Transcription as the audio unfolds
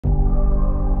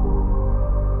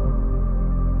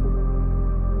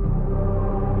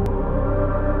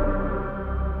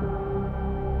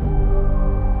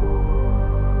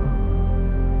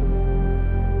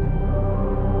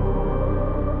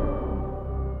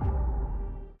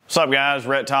What's up guys,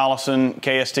 Rhett Tollison,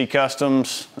 KST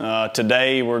Kustoms.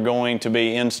 Today we're going to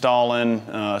be installing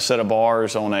a set of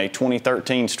bars on a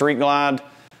 2013 Street Glide.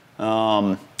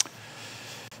 From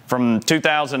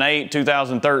 2008,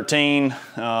 2013,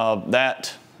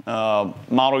 that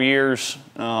model years,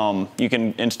 you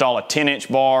can install a 10-inch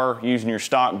bar using your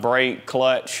stock brake,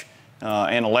 clutch,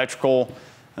 and electrical.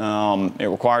 It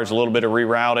requires a little bit of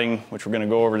rerouting, which we're going to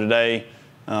go over today.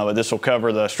 But this will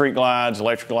cover the Street Glides,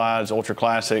 Electric Glides, Ultra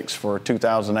Classics for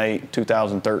 2008,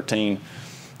 2013.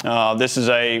 This is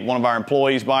one of our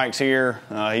employees' bikes here.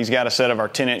 He's got a set of our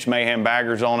 10-inch Mayhem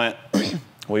Baggers on it.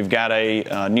 We've got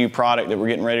a new product that we're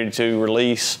getting ready to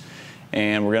release,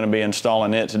 and we're going to be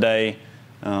installing it today.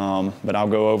 But I'll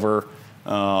go over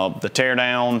the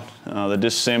teardown, the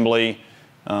disassembly,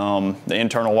 the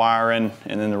internal wiring,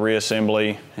 and then the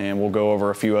reassembly, and we'll go over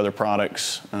a few other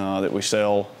products that we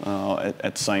sell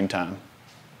at the same time.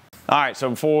 All right, so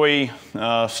before we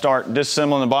start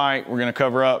disassembling the bike, we're going to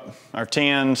cover up our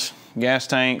tins, gas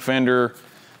tank, fender.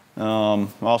 We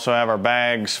also have our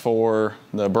bags for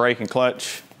the brake and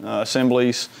clutch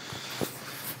assemblies.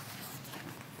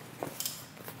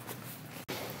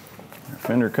 Our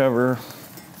fender cover.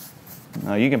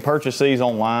 You can purchase these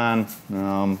online.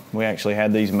 We actually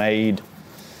had these made.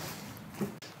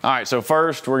 All right, so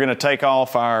first we're gonna take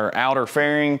off our outer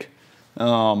fairing.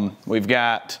 We've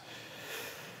got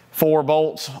 4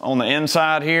 bolts on the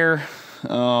inside here.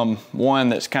 One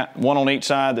on each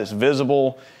side that's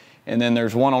visible, and then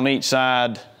there's one on each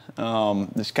side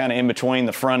that's kind of in between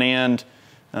the front end.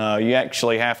 You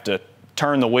actually have to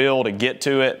turn the wheel to get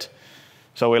to it.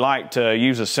 So we like to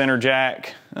use a center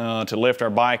jack to lift our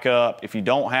bike up. If you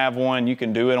don't have one, you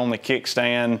can do it on the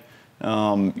kickstand.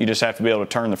 You just have to be able to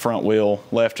turn the front wheel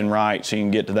left and right so you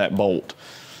can get to that bolt.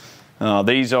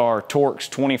 These are Torx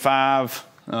 25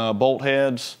 bolt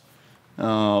heads.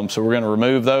 So we're going to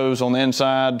remove those on the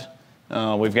inside.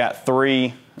 We've got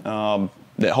 3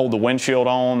 that hold the windshield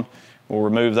on. We'll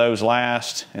remove those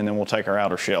last, and then we'll take our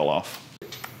outer shell off.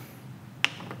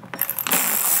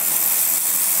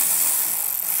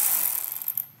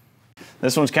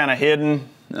 This one's kind of hidden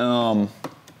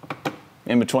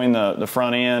in between the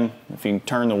front end. If you can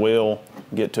turn the wheel,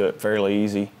 get to it fairly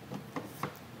easy.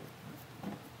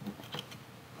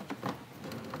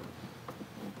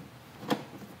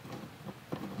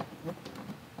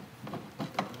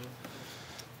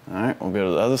 All right, we'll go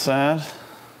to the other side.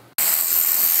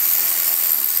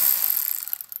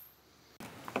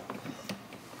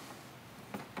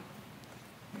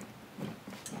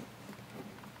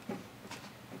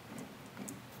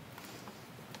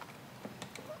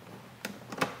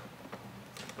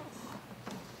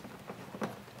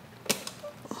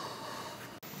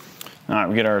 All right,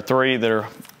 we get our 3 that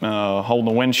are holding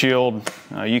the windshield.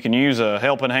 You can use a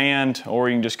helping hand, or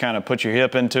you can just kind of put your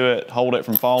hip into it, hold it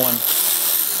from falling.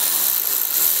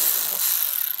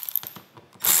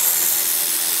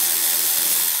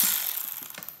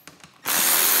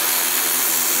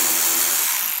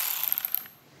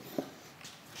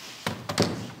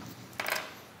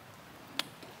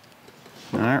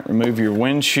 All right, remove your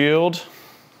windshield.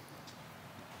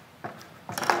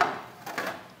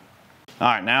 All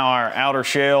right, now our outer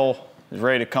shell is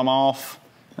ready to come off.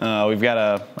 We've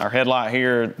got our headlight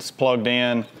here that's plugged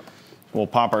in. We'll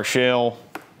pop our shell,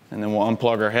 and then we'll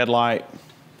unplug our headlight.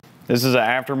 This is an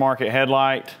aftermarket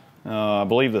headlight. I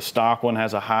believe the stock one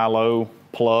has a high-low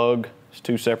plug. It's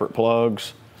 2 separate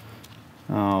plugs.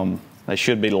 They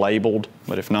should be labeled,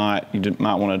 but if not, you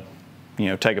might want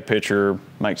to, take a picture,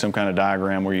 make some kind of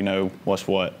diagram where you know what's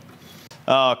what.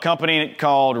 A company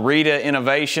called Rita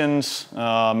Innovations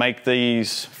make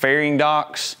these fairing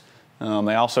docks. They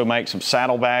also make some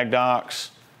saddlebag docks.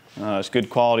 It's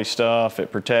good quality stuff.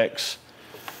 It protects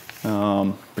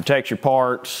your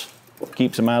parts,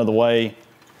 keeps them out of the way.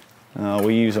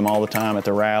 We use them all the time at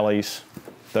the rallies.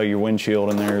 Throw your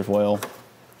windshield in there as well.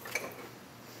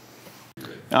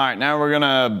 All right, now we're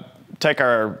gonna take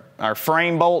our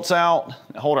frame bolts out,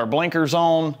 hold our blinkers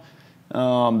on.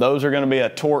 Those are going to be a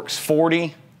Torx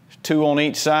 40, 2 on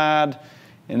each side.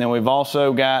 And then we've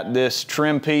also got this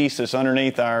trim piece that's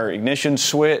underneath our ignition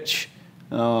switch.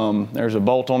 There's a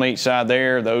bolt on each side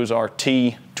there. Those are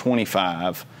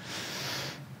T25.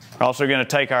 We're also going to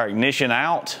take our ignition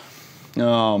out.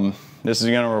 This is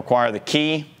going to require the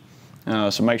key.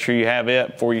 So make sure you have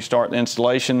it before you start the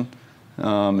installation.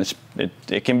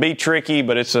 It can be tricky,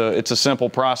 but it's a simple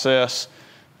process.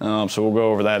 So we'll go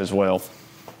over that as well.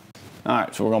 All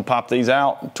right, so we're gonna pop these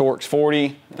out, Torx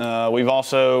 40. We've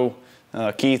also,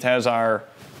 Keith has our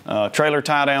trailer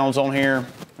tie downs on here,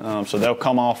 so they'll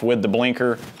come off with the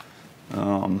blinker.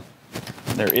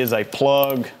 There is a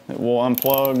plug that we'll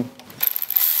unplug.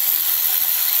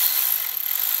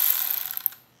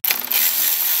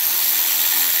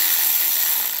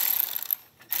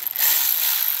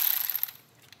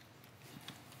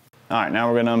 All right,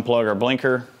 now we're going to unplug our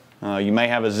blinker. You may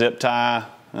have a zip tie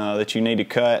that you need to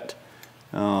cut.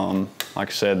 Like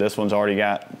I said, this one's already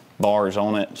got bars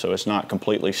on it, so it's not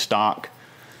completely stock.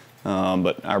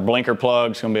 But our blinker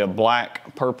plug is going to be a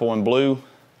black, purple, and blue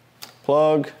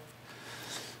plug.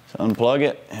 So unplug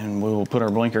it, and we will put our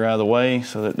blinker out of the way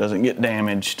so that it doesn't get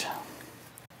damaged.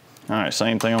 All right,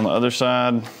 same thing on the other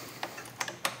side.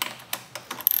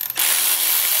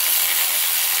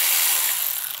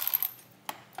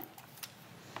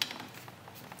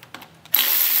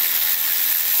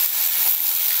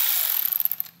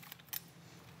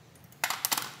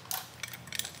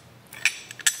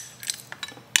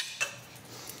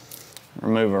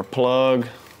 Remove our plug.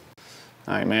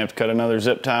 All right, may have to cut another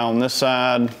zip tie on this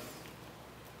side.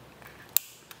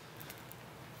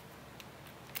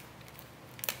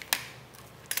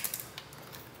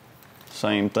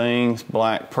 Same things,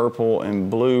 black, purple, and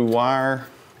blue wire.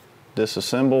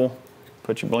 Disassemble,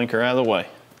 put your blinker out of the way.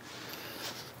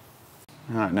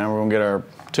 All right, now we're gonna get our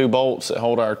 2 bolts that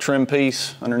hold our trim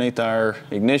piece underneath our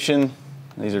ignition.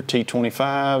 These are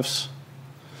T25s.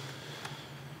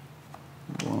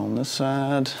 One on this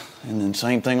side, and then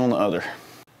same thing on the other.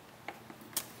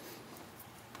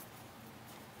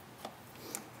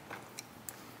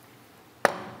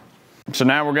 So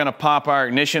now we're gonna pop our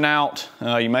ignition out.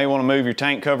 You may wanna move your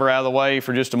tank cover out of the way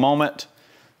for just a moment.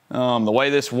 The way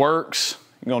this works,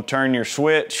 you're gonna turn your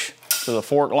switch to the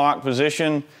fork lock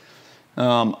position.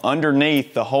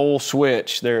 Underneath the whole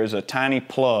switch, there is a tiny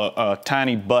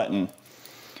tiny button.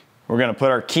 We're gonna put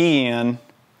our key in,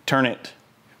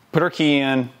 put our key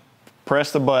in,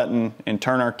 press the button, and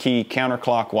turn our key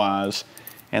counterclockwise,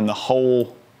 and the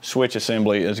whole switch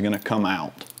assembly is gonna come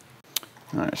out.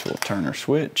 All right, so we'll turn our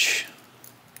switch,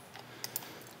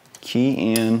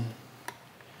 key in.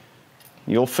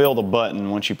 You'll feel the button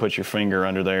once you put your finger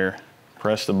under there.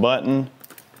 Press the button,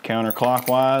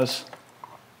 counterclockwise,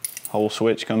 whole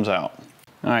switch comes out.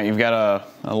 All right, you've got a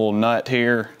little nut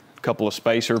here, a couple of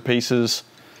spacer pieces.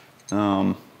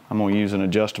 I'm gonna use an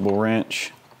adjustable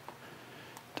wrench.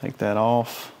 Take that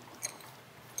off,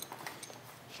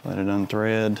 just let it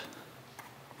unthread.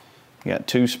 You got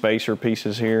 2 spacer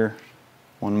pieces here,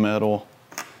 one metal,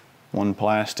 one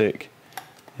plastic,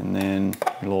 and then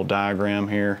a little diagram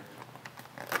here.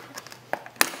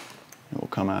 It will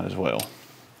come out as well.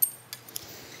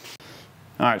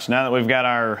 All right, so now that we've got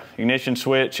our ignition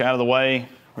switch out of the way,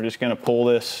 we're just gonna pull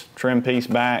this trim piece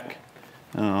back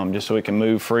just so we can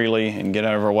move freely and get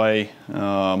out of our way.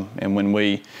 And when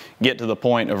we get to the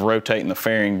point of rotating the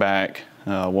fairing back,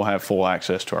 we'll have full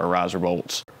access to our riser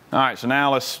bolts. All right, so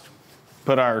now let's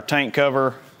put our tank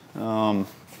cover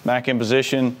back in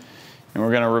position, and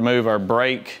we're gonna remove our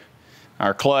brake,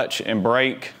 our clutch and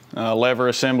brake lever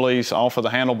assemblies off of the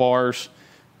handlebars.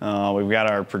 We've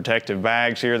got our protective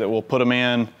bags here that we'll put them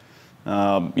in.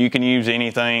 You can use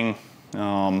anything.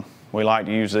 We like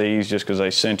to use these just because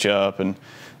they cinch up and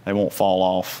they won't fall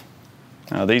off.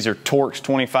 These are Torx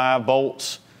 25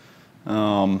 bolts.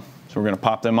 So we're gonna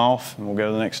pop them off and we'll go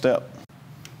to the next step.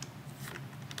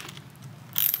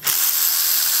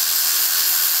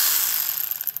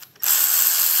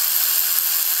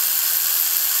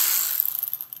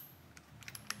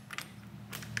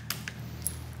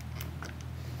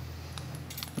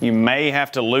 You may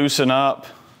have to loosen up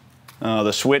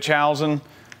the switch housing.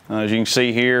 As you can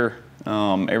see here,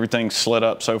 everything's slid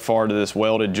up so far to this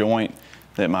welded joint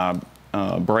that my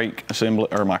brake assembly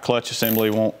or my clutch assembly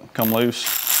won't come loose.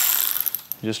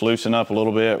 Just loosen up a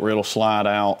little bit where it'll slide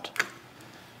out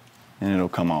and it'll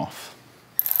come off.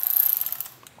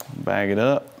 Bag it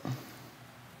up.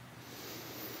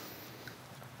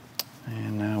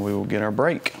 And now we will get our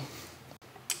brake.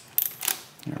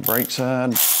 Our brake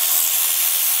side.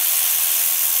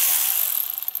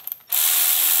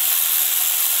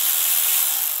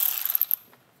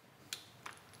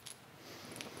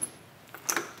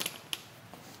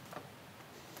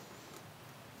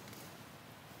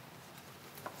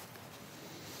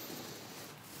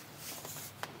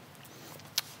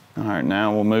 All right,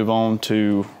 now we'll move on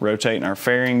to rotating our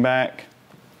fairing back.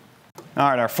 All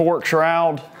right, our fork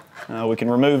shroud, we can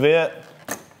remove it.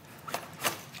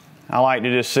 I like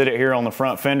to just sit it here on the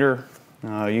front fender.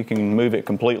 You can move it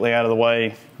completely out of the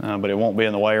way, but it won't be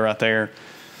in the way right there.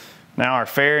 Now our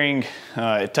fairing,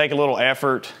 it takes a little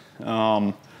effort,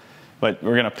 but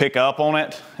we're gonna pick up on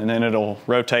it and then it'll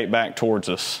rotate back towards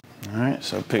us. All right,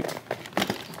 so pick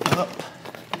up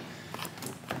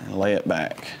and lay it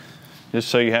back. just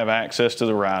so you have access to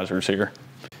the risers here.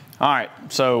 All right,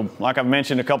 so like I've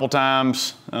mentioned a couple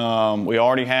times, we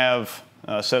already have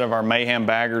a set of our Mayhem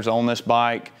Baggers on this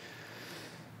bike.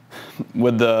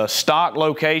 With the stock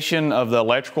location of the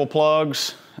electrical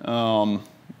plugs,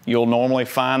 you'll normally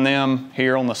find them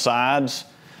here on the sides.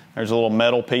 There's a little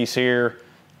metal piece here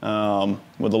with a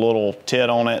little tit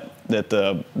on it that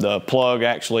the plug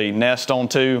actually nests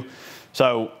onto.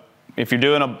 So if you're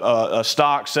doing a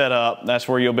stock setup, that's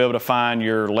where you'll be able to find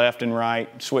your left and right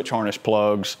switch harness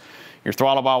plugs. Your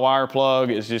throttle by wire plug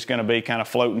is just going to be kind of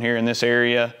floating here in this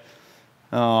area.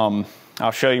 I'll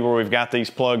show you where we've got these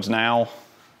plugs now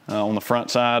on the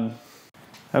front side.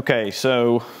 Okay,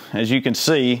 so as you can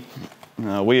see,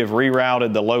 we have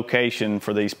rerouted the location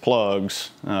for these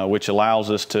plugs, which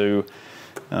allows us to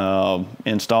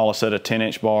install a set of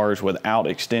 10-inch bars without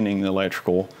extending the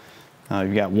electrical.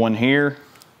 You've got one here,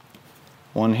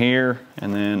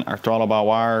 and then our throttle by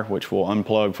wire, which will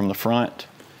unplug from the front.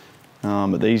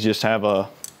 But these just have a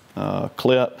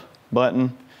clip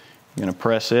button. You're gonna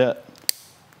press it,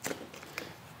 and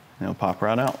it'll pop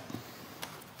right out.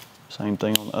 Same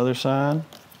thing on the other side.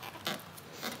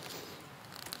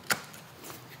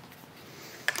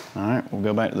 All right, we'll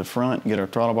go back to the front, get our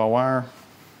throttle by wire.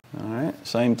 All right,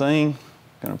 same thing.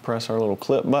 Gonna press our little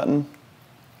clip button,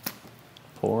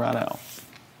 pull right out.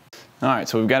 All right,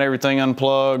 so we've got everything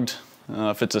unplugged.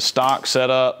 If it's a stock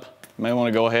setup, you may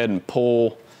wanna go ahead and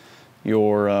pull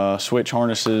your switch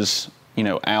harnesses,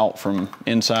 out from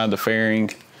inside the fairing.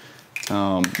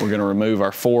 We're gonna remove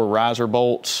our 4 riser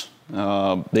bolts.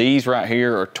 These right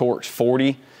here are Torx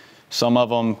 40. Some of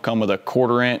them come with a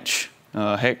 1/4 inch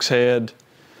hex head.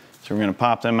 So we're gonna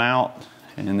pop them out,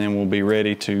 and then we'll be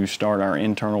ready to start our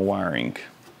internal wiring.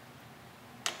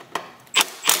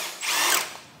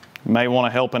 You may want a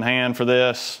helping hand for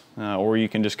this, or you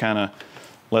can just kind of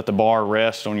let the bar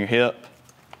rest on your hip.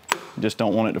 You just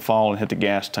don't want it to fall and hit the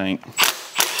gas tank.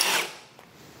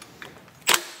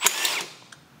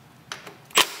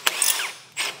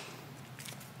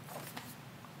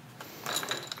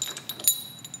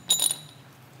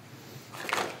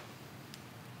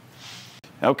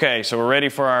 Okay, so we're ready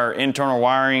for our internal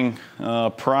wiring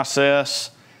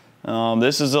process.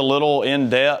 This is a little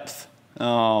in-depth.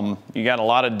 You got a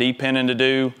lot of depending to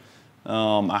do.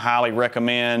 I highly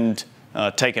recommend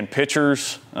taking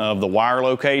pictures of the wire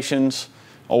locations,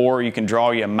 or you can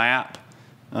draw you a map.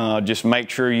 Just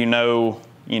make sure you know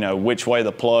which way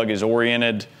the plug is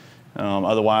oriented.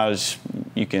 Otherwise,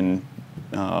 you can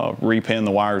repin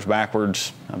the wires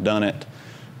backwards. I've done it.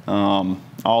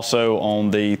 Also on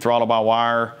the throttle by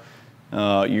wire,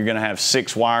 you're gonna have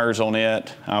 6 wires on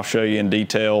it. I'll show you in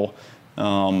detail,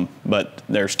 but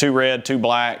there's 2 red, 2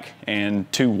 black, and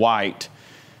 2 white.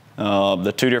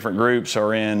 The 2 different groups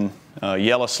are in a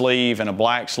yellow sleeve and a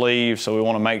black sleeve, so we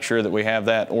wanna make sure that we have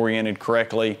that oriented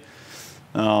correctly.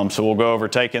 So we'll go over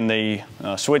taking the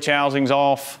switch housings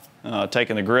off,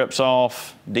 taking the grips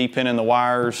off, depinning the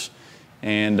wires,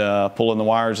 and pulling the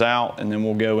wires out, and then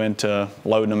we'll go into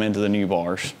loading them into the new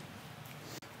bars.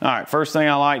 All right, first thing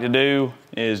I like to do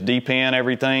is depin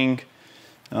everything.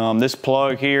 This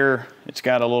plug here, it's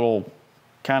got a little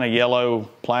kind of yellow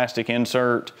plastic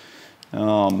insert.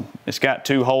 It's got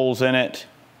 2 holes in it.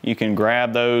 You can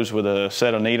grab those with a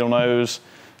set of needle nose.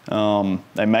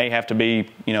 They may have to be,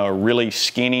 a really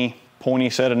skinny, pointy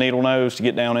set of needle nose to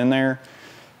get down in there,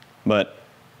 but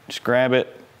just grab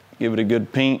it, give it a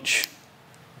good pinch,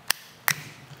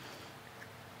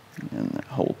 and that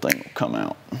whole thing will come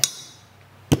out.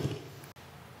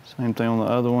 Same thing on the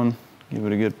other one, give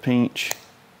it a good pinch.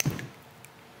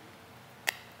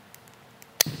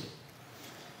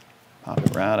 Pop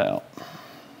it right out.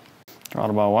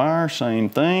 Throttle by wire, same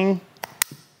thing.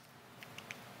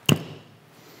 All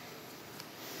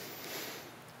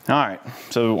right,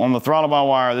 so on the throttle by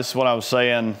wire, this is what I was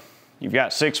saying. You've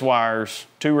got 6 wires,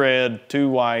 2 red, 2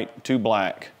 white, 2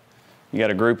 black. You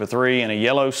got a group of 3 in a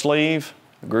yellow sleeve,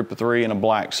 a group of 3 in a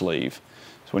black sleeve.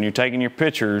 So when you're taking your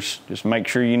pictures, just make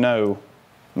sure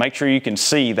make sure you can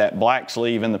see that black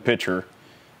sleeve in the picture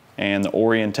and the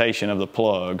orientation of the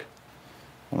plug.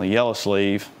 On the yellow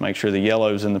sleeve, make sure the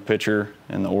yellow's in the picture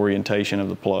and the orientation of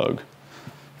the plug.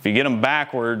 If you get them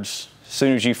backwards, as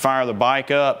soon as you fire the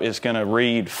bike up, it's gonna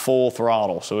read full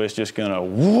throttle. So it's just gonna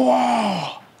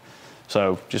whoa.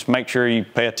 So just make sure you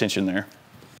pay attention there.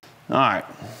 All right,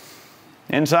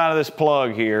 inside of this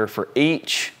plug here, for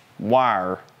each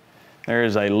wire, there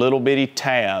is a little bitty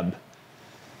tab.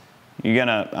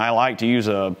 I like to use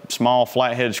a small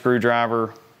flathead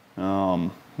screwdriver.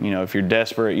 If you're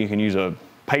desperate, you can use a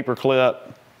paper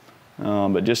clip,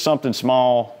 but just something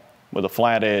small with a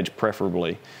flat edge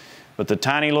preferably. but the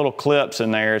tiny little clips in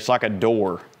there, it's like a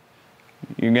door.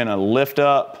 You're gonna lift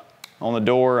up on the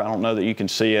door. I don't know that you can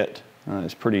see it.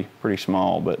 It's pretty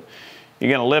small, but you're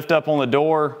gonna lift up on the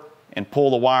door and pull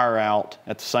the wire out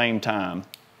at the same time.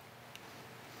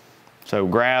 So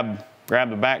grab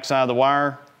the back side of the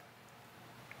wire,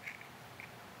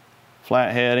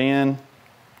 flat head in,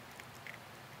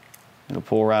 it'll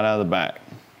pull right out of the back.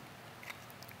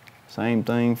 Same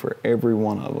thing for every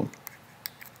one of them.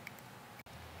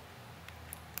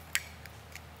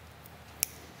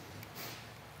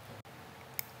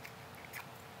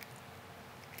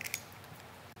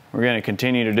 We're going to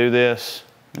continue to do this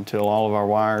until all of our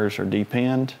wires are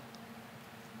depinned.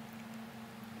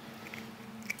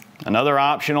 Another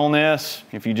option on this,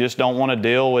 if you just don't want to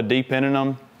deal with depinning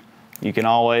them, you can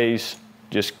always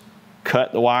just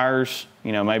cut the wires,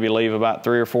 you know, maybe leave about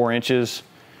 3 or 4 inches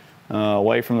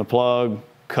away from the plug,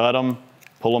 cut them,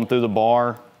 pull them through the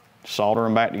bar, solder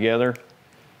them back together.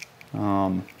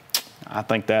 I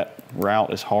think that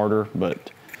route is harder, but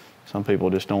some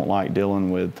people just don't like dealing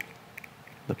with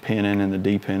the pinning and the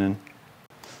depinning.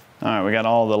 All right, we got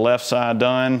all the left side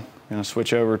done. I'm gonna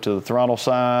switch over to the throttle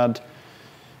side.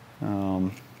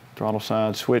 Throttle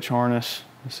side switch harness.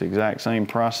 It's the exact same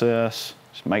process.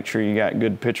 Just make sure you got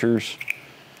good pictures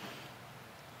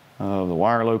of the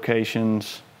wire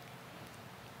locations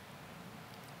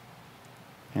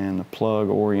and the plug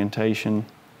orientation.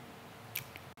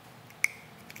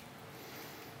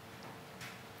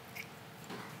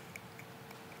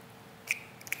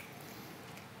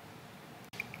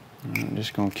 I'm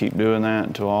just going to keep doing that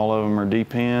until all of them are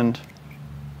depinned.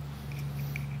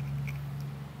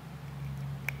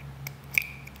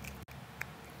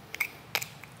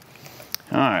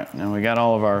 All right, now we got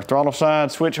all of our throttle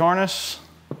side switch harness.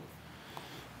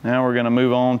 Now we're going to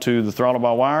move on to the throttle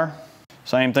by wire.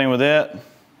 Same thing with it.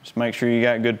 Just make sure you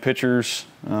got good pictures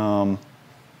of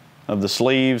the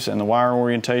sleeves and the wire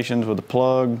orientations with the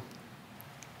plug.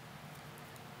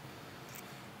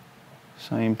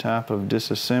 Same type of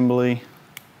disassembly.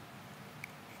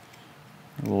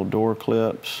 Little door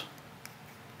clips.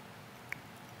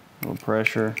 Little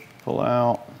pressure, pull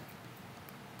out.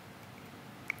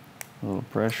 A little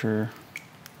pressure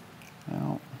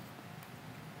out.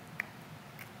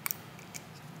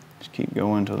 Just keep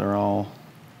going until they're all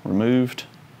removed.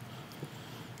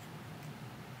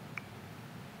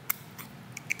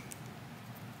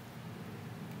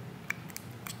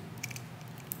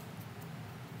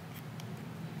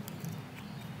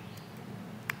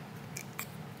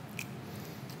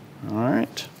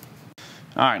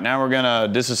 All right, now we're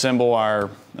gonna disassemble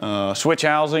our switch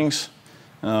housings.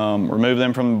 Remove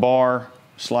them from the bar,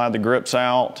 slide the grips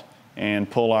out, and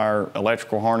pull our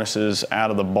electrical harnesses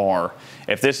out of the bar.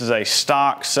 If this is a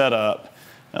stock setup,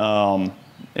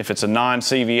 if it's a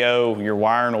non-CVO, your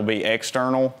wiring will be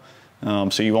external,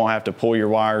 so you won't have to pull your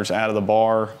wires out of the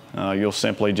bar. You'll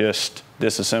simply just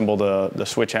disassemble the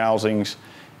switch housings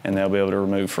and they'll be able to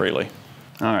remove freely.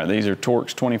 All right, these are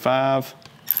Torx 25.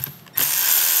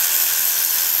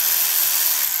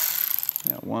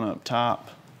 Got one up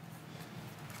top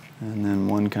and then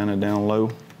one kind of down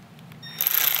low.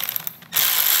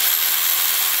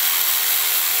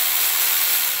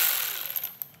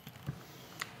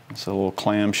 It's a little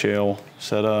clamshell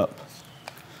set up.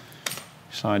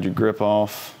 Slide your grip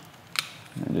off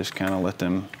and just kind of let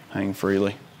them hang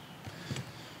freely.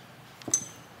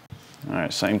 All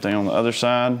right, same thing on the other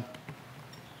side.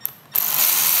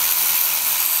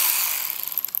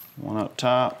 One up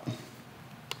top,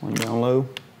 one down low.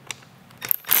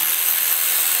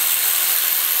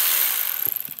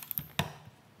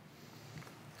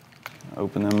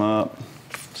 Open them up,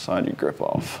 slide your grip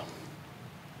off.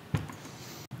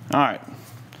 All right,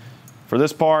 for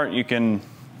this part, you can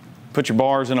put your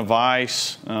bars in a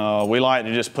vise. We like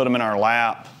to just put them in our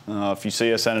lap. If you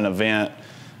see us at an event,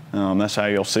 that's how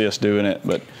you'll see us doing it.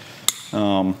 But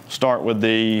start with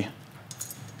the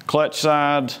clutch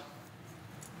side.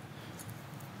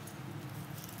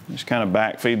 Just kind of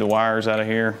back feed the wires out of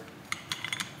here.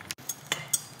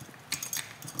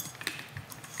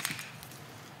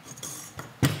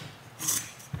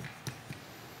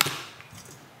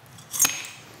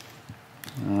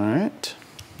 All right.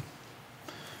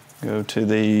 Go to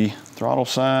the throttle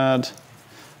side.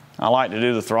 I like to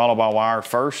do the throttle by wire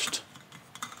first.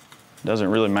 Doesn't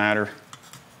really matter.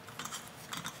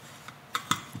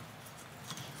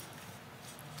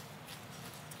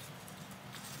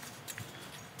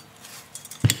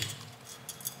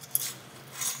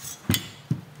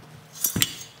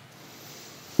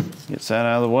 Gets that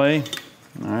out of the way.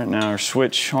 All right, now our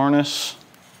switch harness.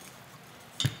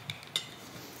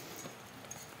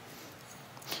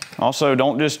 Also,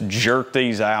 don't just jerk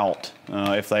these out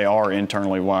if they are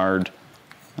internally wired.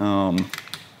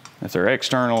 If they're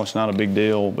external, it's not a big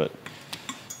deal, but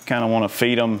kind of want to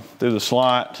feed them through the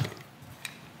slot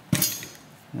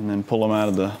and then pull them out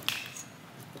of the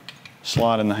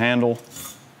slot in the handle.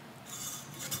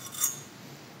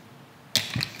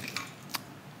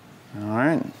 All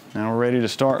right, now we're ready to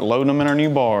start loading them in our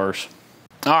new bars.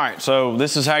 All right, so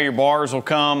this is how your bars will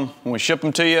come when we ship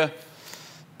them to you.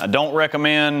 I don't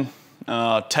recommend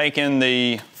taking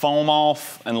the foam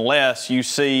off unless you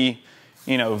see,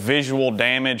 you know, visual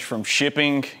damage from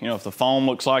shipping. You know, if the foam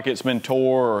looks like it's been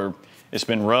tore or it's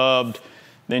been rubbed,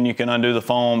 then you can undo the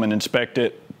foam and inspect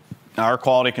it. Our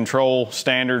quality control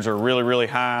standards are really, really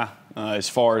high as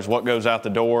far as what goes out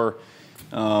the door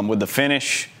with the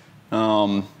finish.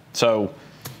 So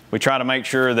we try to make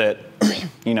sure that,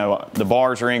 you know, the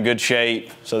bars are in good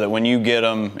shape so that when you get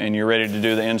them and you're ready to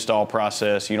do the install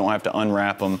process, you don't have to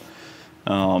unwrap them.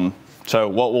 So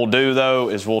what we'll do though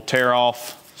is we'll tear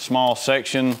off a small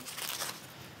section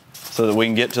so that we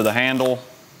can get to the handle.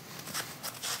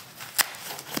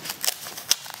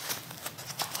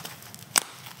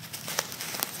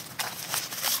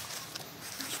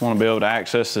 Just want to be able to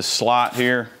access this slot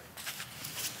here.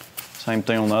 Same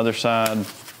thing on the other side.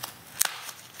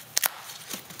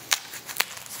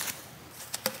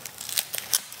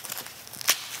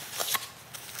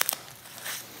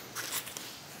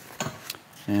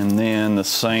 And then the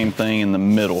same thing in the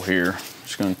middle here.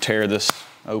 Just going to tear this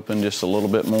open just a little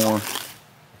bit more.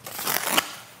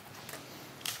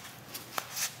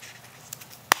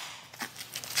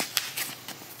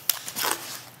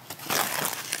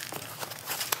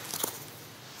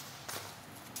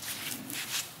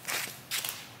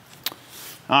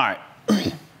 All right,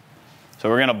 so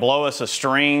we're going to blow us a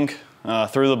string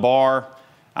through the bar.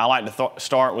 I like to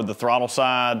start with the throttle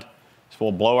side. So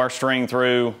we'll blow our string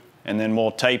through, and then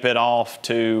we'll tape it off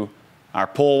to our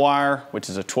pull wire, which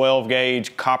is a 12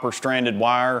 gauge copper stranded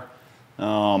wire.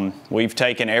 We've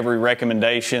taken every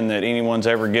recommendation that anyone's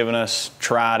ever given us,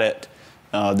 tried it.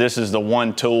 This is the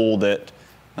one tool that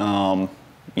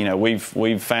you know,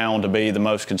 we've found to be the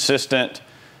most consistent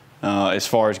as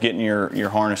far as getting your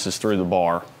harnesses through the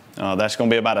bar. That's going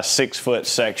to be about a 6-foot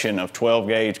section of 12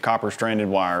 gauge copper stranded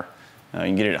wire. You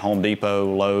can get it at Home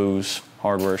Depot, Lowe's,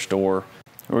 hardware store.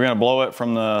 We're going to blow it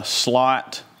from the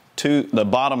slot to the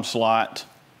bottom slot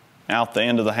out the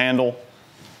end of the handle.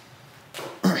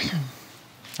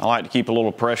 I like to keep a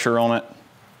little pressure on it,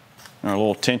 or a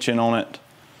little tension on it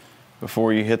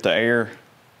before you hit the air.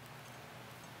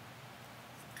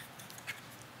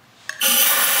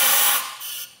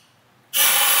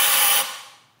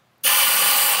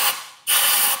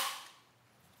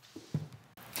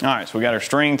 All right, so we got our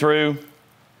string through.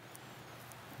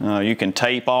 You can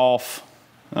tape off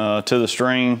to the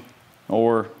string,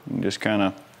 or you can just kind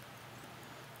of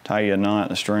tie you a knot in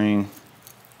the string,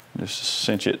 just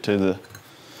cinch it to the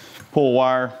pull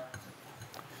wire.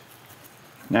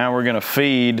 Now we're going to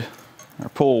feed our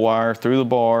pull wire through the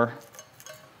bar.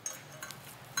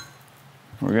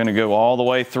 We're going to go all the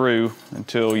way through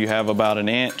until you have about an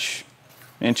inch,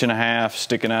 inch and a half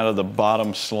sticking out of the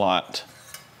bottom slot.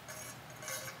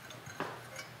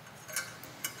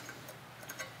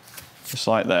 Just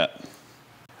like that.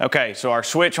 Okay, so our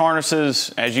switch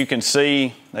harnesses, as you can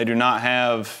see, they do not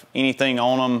have anything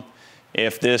on them.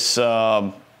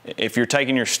 If you're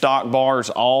taking your stock bars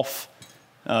off,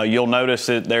 you'll notice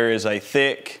that there is a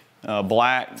thick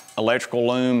black electrical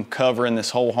loom covering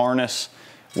this whole harness.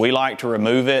 We like to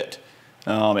remove it.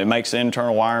 It makes the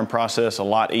internal wiring process a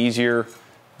lot easier.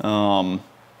 And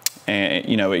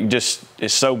you know, it just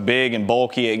is so big and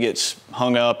bulky, it gets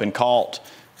hung up and caught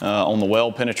on the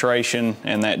weld penetration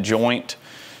and that joint.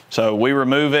 So we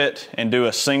remove it and do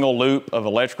a single loop of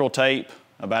electrical tape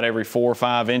about every 4 or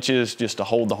 5 inches just to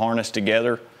hold the harness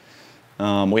together.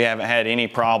 We haven't had any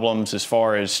problems as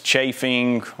far as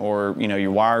chafing or, you know,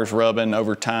 your wires rubbing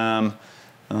over time.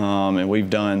 And we've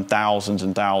done thousands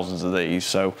and thousands of these.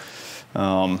 So,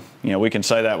 you know, we can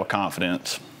say that with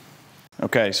confidence.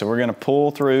 Okay, so we're going to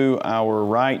pull through our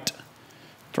right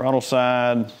throttle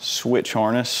side switch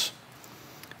harness.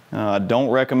 I don't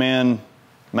recommend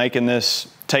making this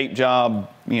tape job,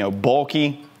 you know,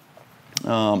 bulky.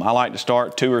 I like to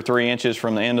start 2 or 3 inches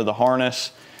from the end of the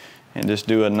harness and just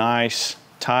do a nice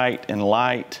tight and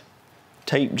light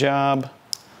tape job.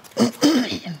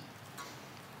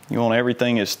 You want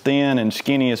everything as thin and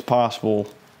skinny as possible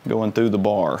going through the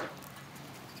bar.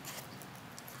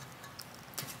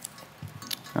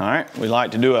 All right, we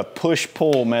like to do a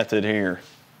push-pull method here.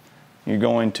 You're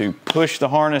going to push the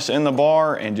harness in the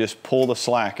bar and just pull the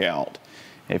slack out.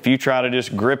 If you try to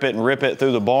just grip it and rip it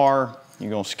through the bar,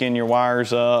 you're gonna skin your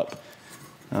wires up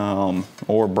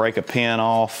or break a pin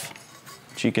off.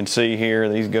 But you can see here,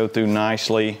 these go through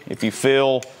nicely. If you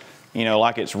feel, you know,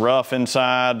 like it's rough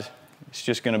inside, it's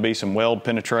just gonna be some weld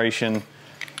penetration.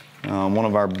 One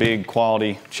of our big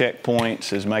quality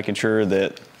checkpoints is making sure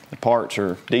that the parts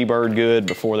are deburred good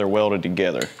before they're welded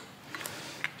together.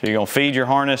 So you're gonna feed your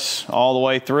harness all the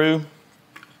way through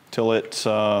till it's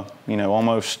you know,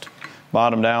 almost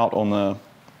bottomed out on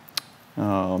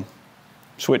the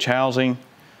switch housing.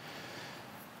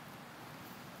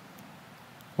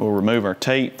 We'll remove our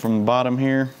tape from the bottom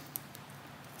here.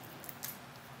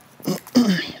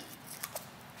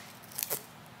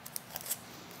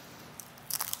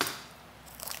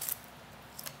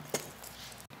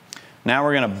 Now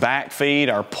we're going to back feed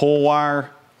our pull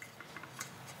wire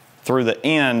through the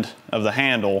end of the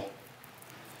handle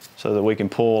so that we can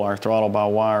pull our throttle by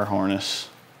wire harness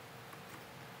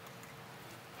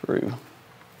through.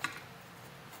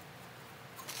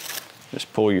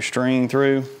 Just pull your string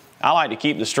through. I like to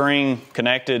keep the string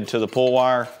connected to the pull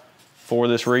wire for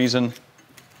this reason.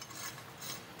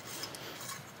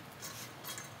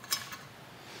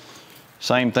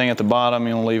 Same thing at the bottom,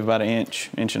 you'll leave about an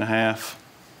inch, inch and a half.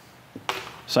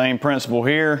 Same principle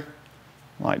here.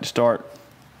 I like to start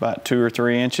about 2 or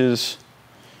 3 inches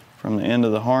from the end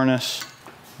of the harness.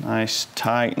 Nice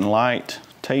tight and light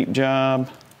tape job.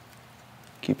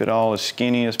 Keep it all as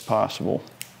skinny as possible.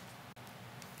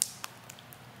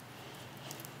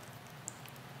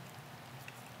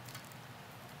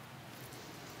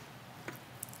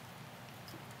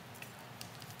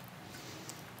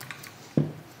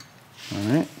 All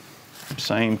right,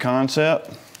 same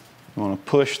concept. You want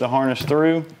to push the harness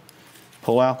through,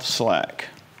 pull out the slack.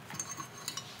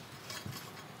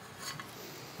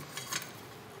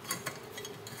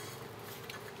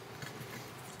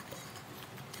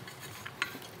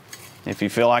 If you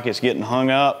feel like it's getting hung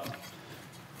up,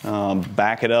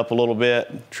 back it up a little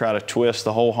bit, try to twist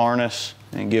the whole harness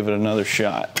and give it another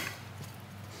shot.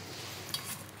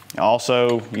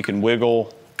 Also, you can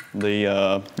wiggle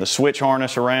the switch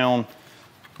harness around.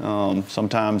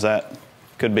 Sometimes that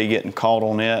could be getting caught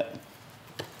on it.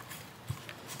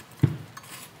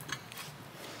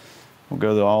 We'll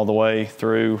go all the way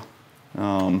through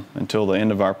until the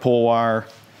end of our pull wire.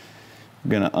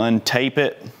 We're going to untape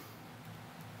it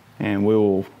and we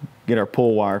will get our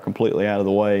pull wire completely out of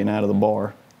the way and out of the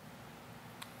bar.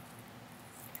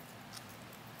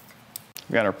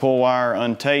 We've got our pull wire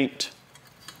untaped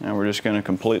and we're just going to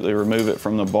completely remove it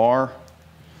from the bar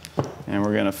and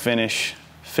we're going to finish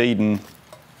feeding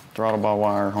throttle by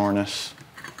wire harness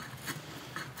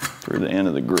through the end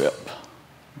of the grip.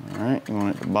 All right, you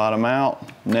want it to bottom out,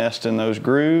 nest in those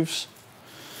grooves.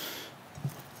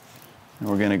 And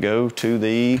we're going to go to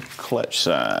the clutch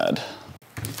side.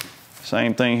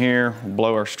 Same thing here, we'll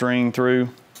blow our string through.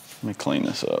 Let me clean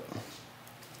this up.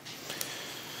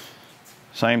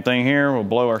 Same thing here, we'll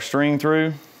blow our string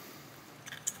through.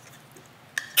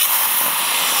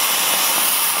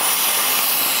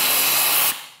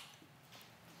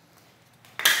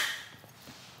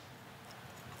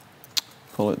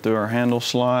 Pull it through our handle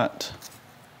slot.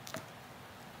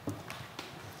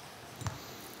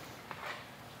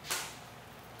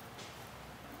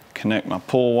 Connect my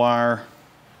pull wire,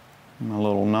 my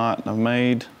little knot I've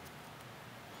made.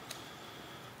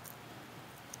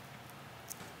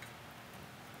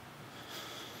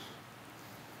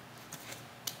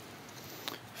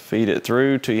 Feed it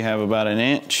through till you have about an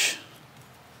inch.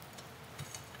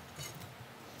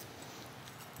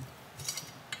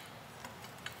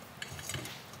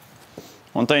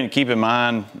 One thing to keep in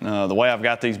mind, the way I've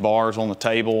got these bars on the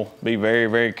table, be very,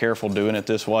 very careful doing it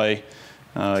this way.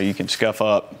 You can scuff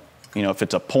up, you know, if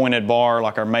it's a pointed bar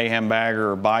like our Mayhem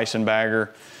Bagger or Bison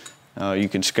Bagger, you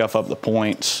can scuff up the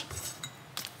points.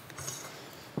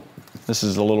 This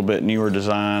is a little bit newer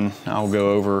design. I'll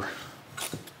go over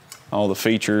all the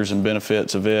features and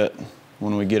benefits of it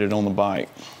when we get it on the bike.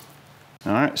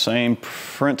 All right, same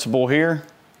principle here.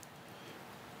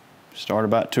 Start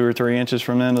about 2 or 3 inches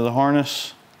from the end of the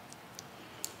harness.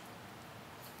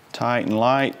 Tight and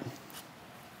light.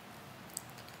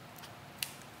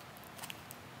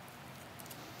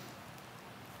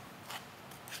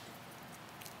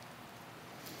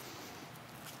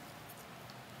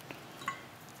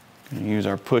 Gonna use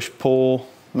our push-pull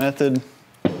method.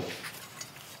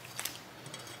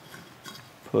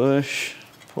 Push,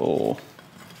 pull.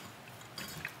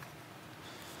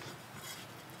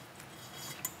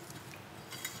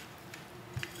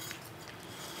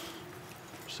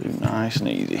 So nice and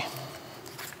easy.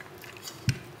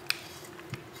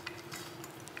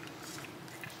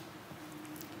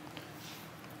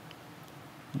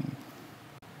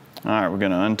 All right, we're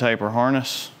gonna untape our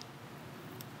harness.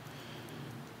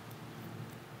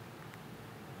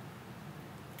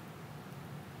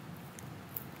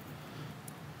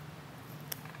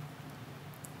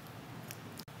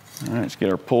 All right, let's get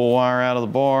our pull wire out of the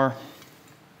bar.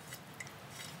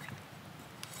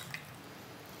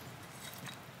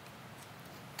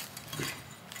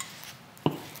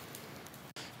 All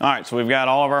right, so we've got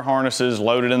all of our harnesses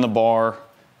loaded in the bar.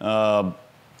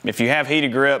 If you have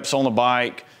heated grips on the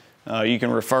bike, you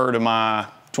can refer to my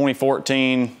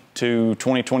 2014 to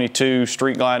 2022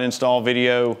 Street Glide install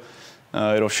video.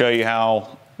 It'll show you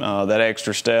how that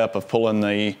extra step of pulling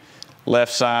the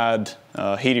left side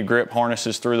heated grip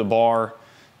harnesses through the bar.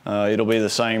 It'll be the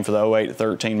same for the 08 to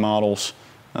 13 models.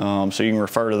 So you can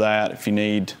refer to that if you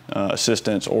need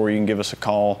assistance, or you can give us a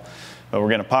call. But we're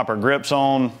gonna pop our grips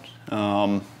on,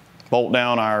 bolt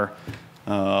down our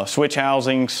switch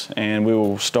housings, and we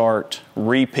will start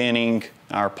repinning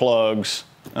our plugs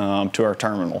to our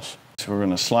terminals. So we're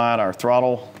gonna slide our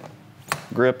throttle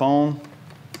grip on.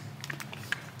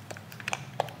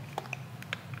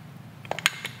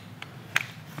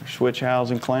 Our switch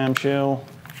housing clamshell.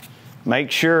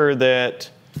 Make sure that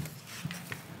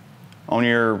on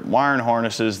your wiring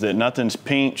harnesses that nothing's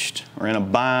pinched or in a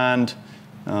bind.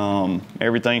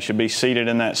 Everything should be seated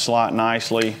in that slot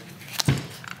nicely.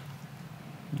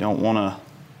 You don't want to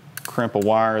crimp a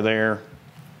wire there.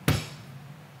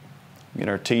 Get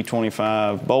our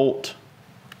T25 bolt.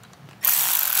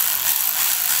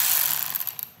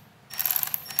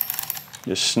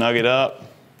 Just snug it up.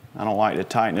 I don't like to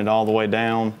tighten it all the way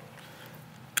down.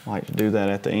 I like to do that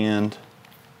at the end.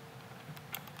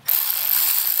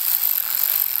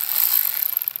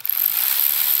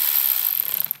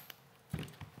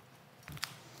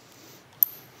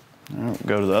 All right,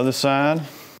 go to the other side.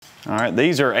 All right,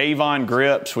 these are Avon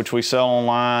grips, which we sell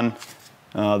online.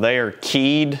 They are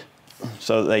keyed,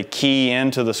 so they key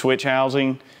into the switch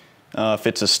housing. If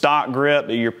it's a stock grip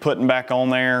that you're putting back on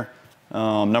there,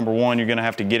 number one, you're gonna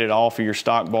have to get it off of your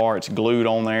stock bar. It's glued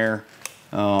on there,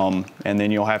 and then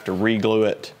you'll have to re-glue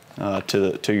it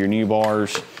to your new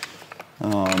bars.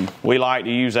 We like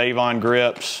to use Avon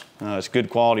grips. It's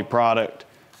good quality product.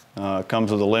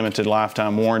 Comes with a limited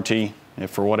lifetime warranty.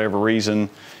 If for whatever reason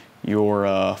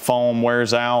your foam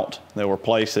wears out, they'll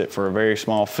replace it for a very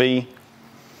small fee,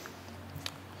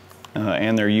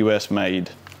 and they're US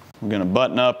made. We're gonna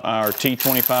button up our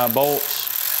T25 bolts,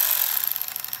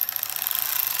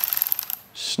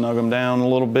 snug them down a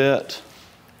little bit.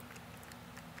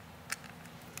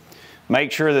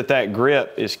 Make sure that that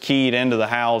grip is keyed into the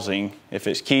housing. If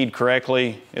it's keyed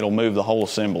correctly, it'll move the whole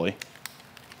assembly.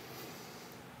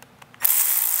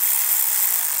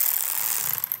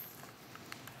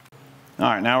 All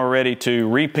right, now we're ready to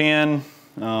repin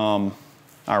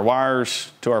our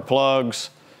wires to our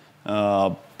plugs.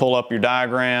 Pull up your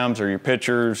diagrams or your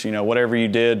pictures, you know, whatever you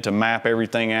did to map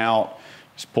everything out.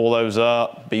 Just pull those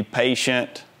up, be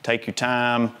patient, take your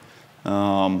time.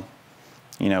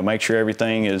 You know, make sure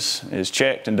everything is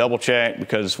checked and double checked,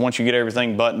 because once you get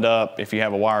everything buttoned up, if you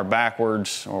have a wire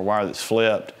backwards or a wire that's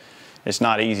flipped, it's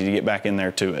not easy to get back in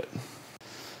there to it.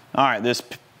 All right, this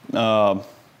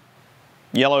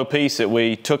yellow piece that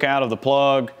we took out of the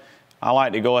plug, I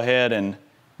like to go ahead and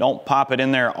don't pop it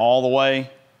in there all the way.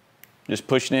 Just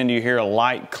push it in, you hear a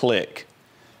light click.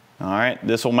 All right,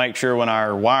 this will make sure when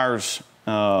our wires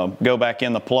go back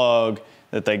in the plug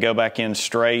that they go back in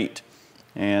straight,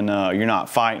 and you're not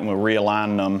fighting with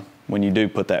realigning them when you do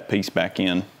put that piece back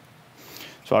in.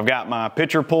 So I've got my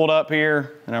picture pulled up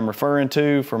here that I'm referring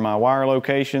to for my wire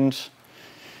locations.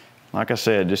 Like I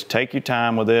said, just take your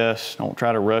time with this. Don't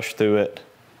try to rush through it.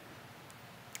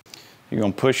 You're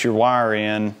gonna push your wire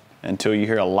in until you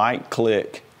hear a light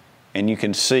click and you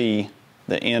can see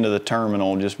the end of the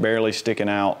terminal just barely sticking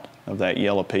out of that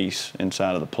yellow piece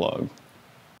inside of the plug.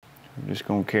 We're just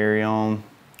gonna carry on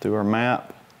through our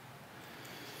map.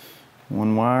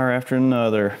 One wire after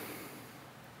another.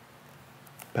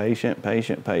 Patient,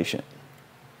 patient, patient.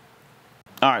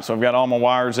 All right, so I've got all my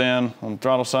wires in on the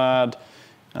throttle side.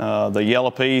 The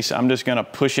yellow piece, I'm just gonna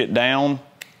push it down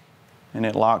and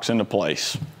it locks into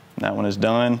place. That one is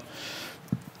done.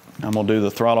 I'm gonna do the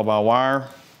throttle by wire.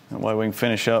 That way we can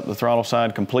finish up the throttle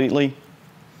side completely.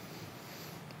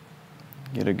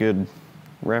 Get a good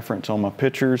reference on my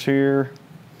pictures here.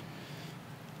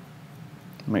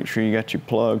 Make sure you got your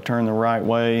plug turned the right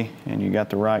way and you got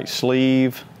the right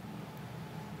sleeve.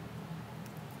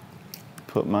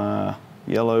 Put my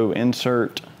yellow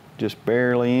insert just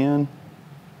barely in.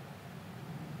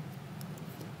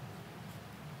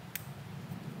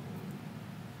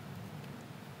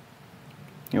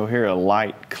 You'll hear a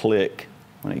light click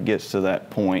when it gets to that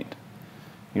point.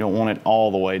 You don't want it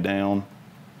all the way down.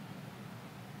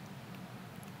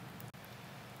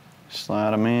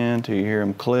 Slide them in till you hear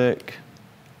them click.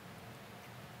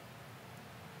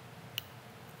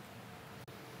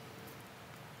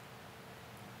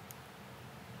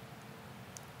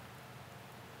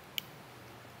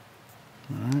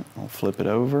 All right, I'll flip it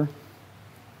over.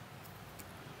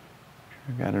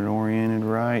 I got it oriented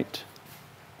right.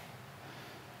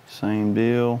 Same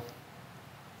deal.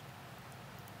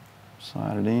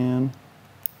 Slide it in.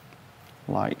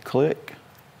 Light click.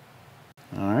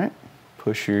 All right,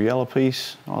 push your yellow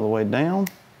piece all the way down,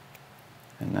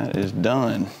 and that is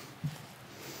done.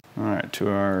 All right, to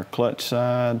our clutch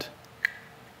side,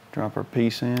 drop our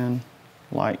piece in,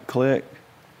 light click.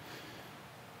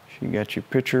 You got your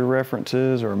picture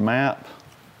references or map,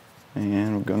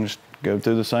 and we're going to just go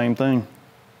through the same thing.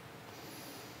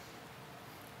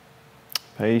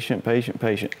 Patient, patient,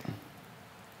 patient.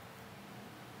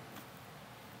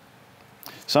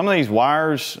 Some of these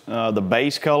wires, the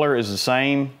base color is the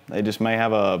same. They just may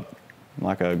have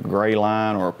like a gray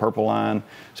line or a purple line.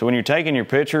 So when you're taking your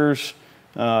pictures,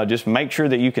 just make sure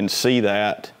that you can see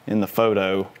that in the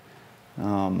photo.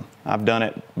 I've done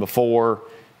it before,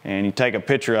 and you take a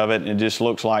picture of it and it just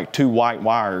looks like two white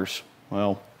wires.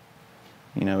 Well,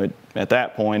 you know, at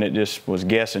that point it just was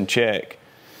guess and check.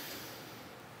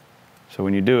 So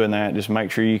when you're doing that, just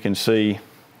make sure you can see,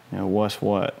 you know, what's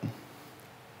what.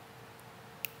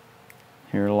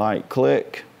 Here, light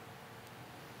click.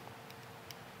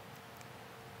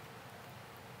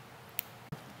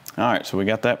 All right, so we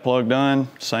got that plug done.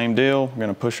 Same deal, we're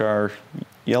gonna push our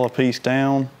yellow piece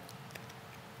down.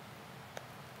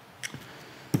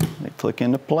 They click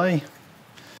into play.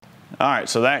 All right,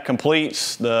 so that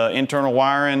completes the internal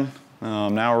wiring.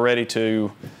 Now we're ready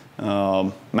to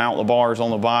mount the bars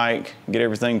on the bike, get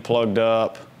everything plugged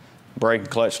up, brake and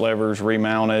clutch levers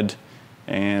remounted,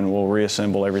 and we'll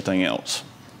reassemble everything else.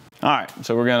 All right,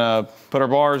 so we're gonna put our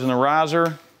bars in the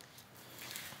riser.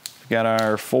 We've got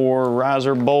our 4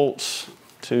 riser bolts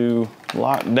to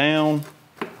lock down.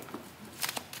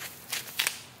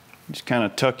 Just kind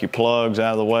of tuck your plugs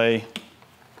out of the way.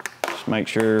 Just make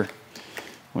sure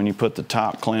when you put the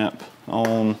top clamp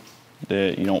on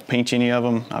that you don't pinch any of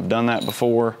them. I've done that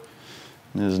before.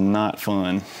 It is not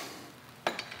fun.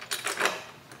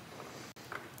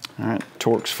 All right,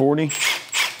 Torx 40.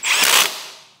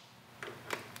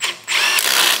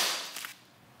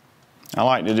 I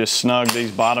like to just snug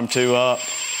these bottom 2 up.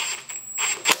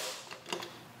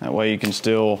 That way you can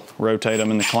still rotate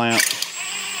them in the clamp.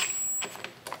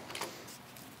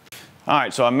 All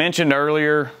right, so I mentioned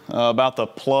earlier about the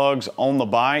plugs on the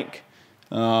bike.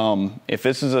 If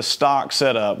this is a stock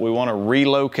setup, we want to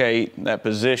relocate that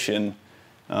position.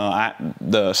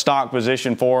 The stock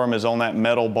position for them is on that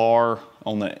metal bar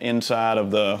on the inside of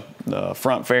the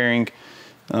front fairing.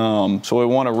 So we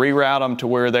want to reroute them to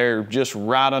where they're just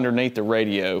right underneath the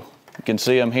radio. You can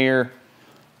see them here.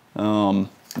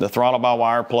 The throttle by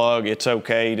wire plug, it's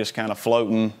okay, just kind of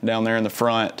floating down there in the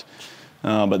front.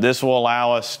 But this will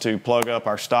allow us to plug up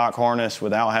our stock harness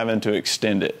without having to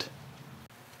extend it.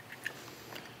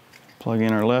 Plug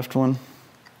in our left one.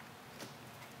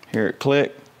 Hear it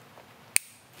click.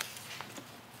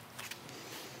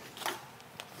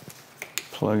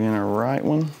 Plug in our right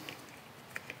one.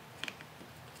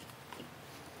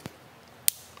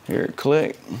 Hear it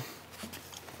click. All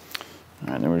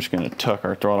right, then we're just going to tuck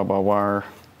our throttle by wire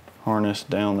harness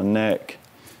down the neck,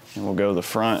 and we'll go to the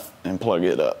front and plug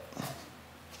it up.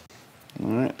 All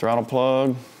right, throttle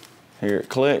plug. Hear it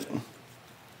click.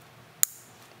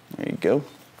 There you go.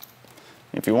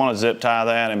 If you want to zip tie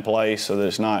that in place so that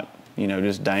it's not, you know,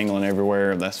 just dangling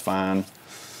everywhere, that's fine.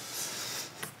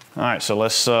 All right, so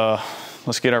let's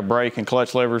get our brake and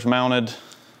clutch levers mounted.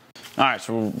 All right,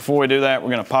 so before we do that, we're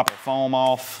going to pop our foam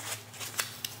off.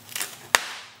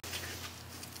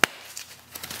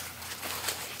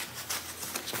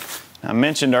 I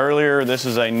mentioned earlier, this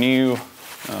is a new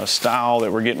style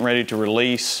that we're getting ready to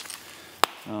release.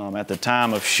 At the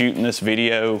time of shooting this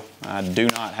video, I do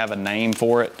not have a name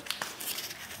for it,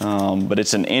 but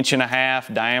it's an 1.5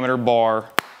 inch diameter bar.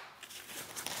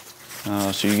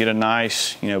 So you get a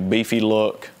nice, you know, beefy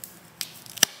look.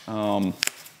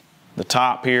 The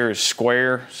top here is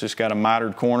square. It's just got a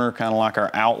mitered corner, kind of like our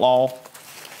Outlaw.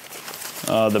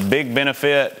 The big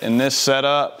benefit in this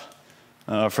setup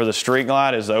for the Street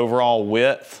Glide is the overall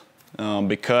width.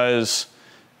 Because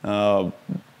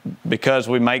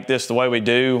we make this the way we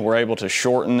do, we're able to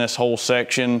shorten this whole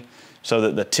section so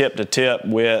that the tip-to-tip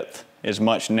width is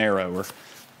much narrower.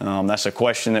 That's a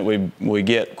question that we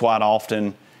get quite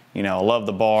often. You know, I love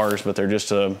the bars, but they're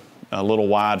just a a little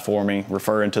wide for me,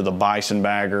 referring to the Bison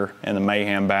Bagger and the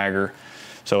Mayhem Bagger.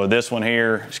 So this one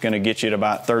here is going to get you at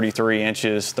about 33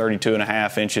 inches,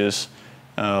 32.5 inches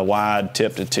wide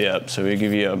tip to tip. So it'll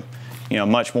give you a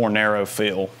much more narrow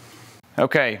feel.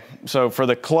 Okay, so for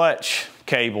the clutch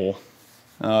cable,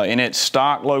 in its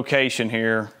stock location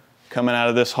here, coming out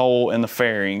of this hole in the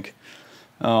fairing,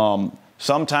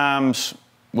 sometimes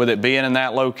with it being in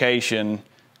that location,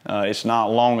 it's not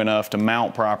long enough to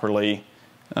mount properly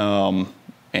and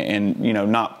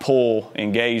not pull,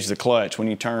 engage the clutch when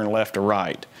you turn left or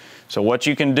right. So what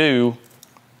you can do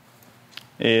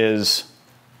is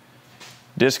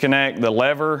disconnect the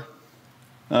lever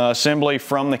assembly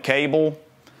from the cable.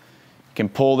 You can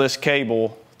pull this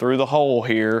cable through the hole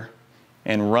here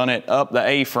and run it up the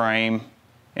A-frame,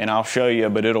 and I'll show you,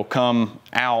 but it'll come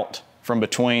out from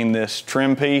between this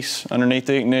trim piece underneath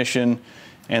the ignition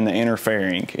and the inner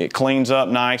fairing. It cleans up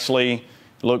nicely,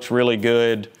 looks really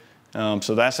good.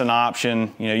 So that's an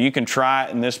option. You can try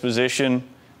it in this position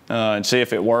and see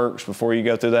if it works before you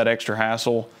go through that extra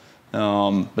hassle.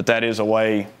 But that is a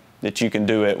way that you can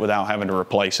do it without having to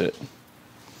replace it.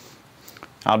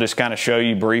 I'll just kind of show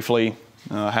you briefly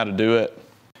how to do it.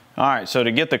 All right, so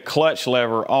to get the clutch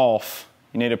lever off,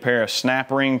 you need a pair of snap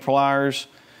ring pliers.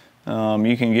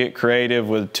 You can get creative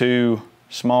with 2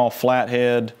 small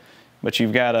flathead, but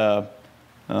you've got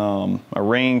a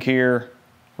ring here,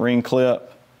 ring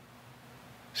clip.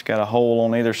 It's got a hole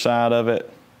on either side of it.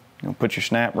 You'll put your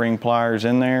snap ring pliers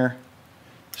in there,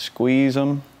 squeeze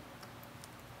them.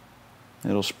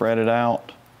 It'll spread it out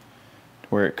to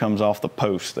where it comes off the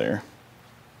post there.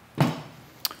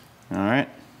 All right,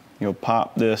 you'll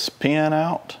pop this pin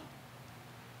out.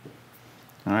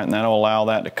 All right, and that'll allow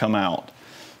that to come out.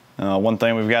 One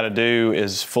thing we've got to do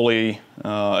is fully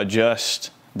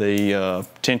adjust the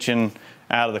tension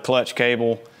out of the clutch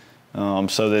cable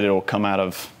so that it'll come out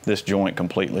of this joint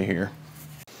completely here.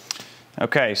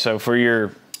 Okay, so for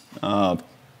your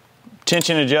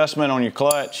tension adjustment on your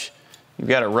clutch, you've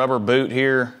got a rubber boot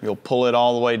here. You'll pull it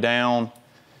all the way down.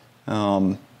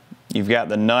 You've got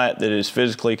the nut that is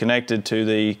physically connected to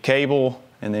the cable,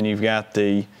 and then you've got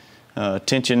the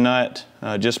tension nut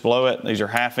just below it. These are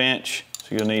 1/2 inch,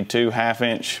 so you'll need 2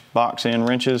 1/2-inch box end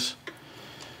wrenches.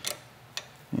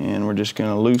 And we're just going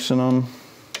to loosen them.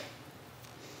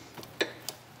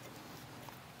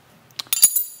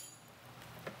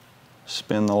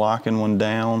 Spin the locking one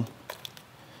down,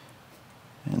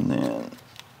 and then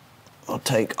we'll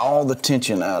take all the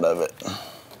tension out of it.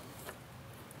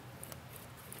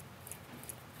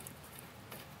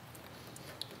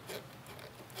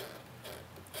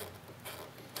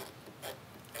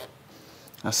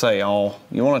 I say all.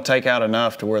 You want to take out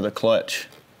enough to where the clutch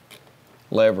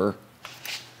lever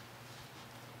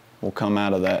will come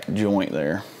out of that joint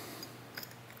there.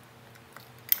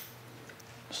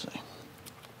 Let's see.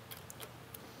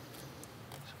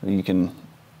 So you can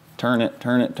turn it,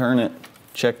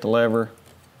 check the lever.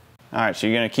 All right, so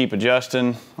you're going to keep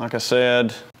adjusting, like I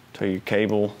said, until your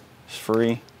cable is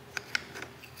free.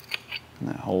 And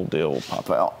that whole deal will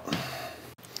pop out.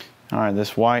 All right,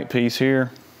 this white piece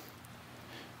here,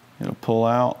 it'll pull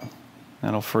out.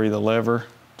 That'll free the lever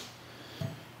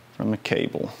from the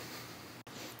cable.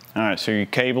 All right, so your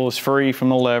cable is free from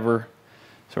the lever.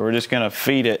 So we're just gonna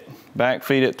feed it, back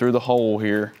feed it through the hole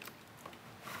here.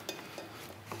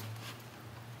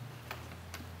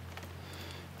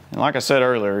 And like I said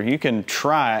earlier, you can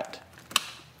try it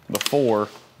before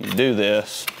you do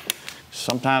this.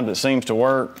 Sometimes it seems to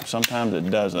work, sometimes it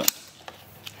doesn't.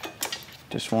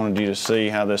 Just wanted you to see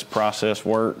how this process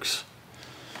works.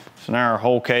 So now our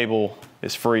whole cable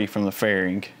is free from the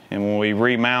fairing. And when we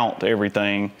remount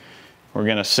everything, we're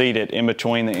gonna seat it in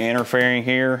between the inner fairing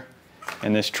here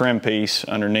and this trim piece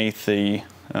underneath the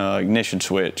ignition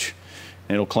switch.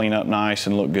 It'll clean up nice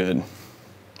and look good.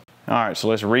 All right, so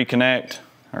let's reconnect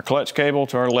our clutch cable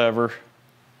to our lever.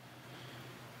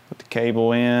 Put the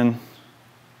cable in,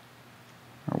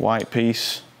 our white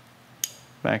piece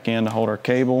back in to hold our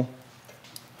cable.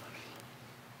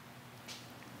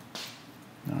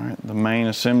 All right, the main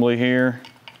assembly here.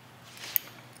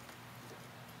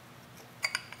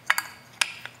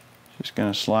 Just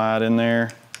gonna slide in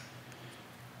there.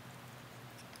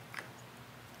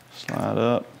 Slide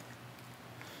up.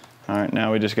 All right,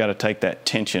 now we just gotta take that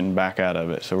tension back out of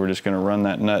it. So we're just gonna run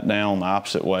that nut down the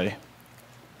opposite way.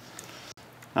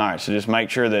 All right, so just make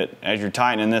sure that as you're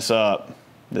tightening this up,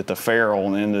 that the ferrule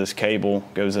on the end of this cable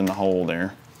goes in the hole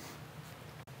there.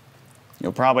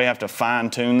 You'll probably have to fine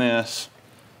tune this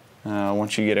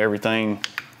once you get everything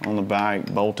on the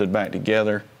bike bolted back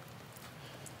together.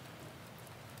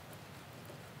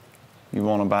 You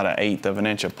want about 1/8 of an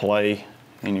inch of play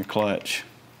in your clutch.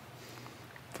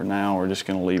 For now, we're just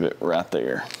gonna leave it right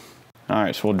there. All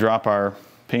right, so we'll drop our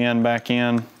pin back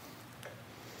in.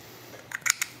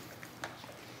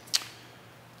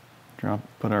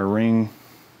 Put our ring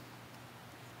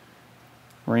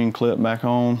clip back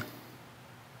on.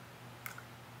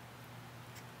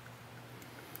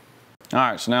 All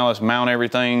right, so now let's mount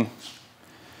everything,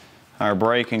 our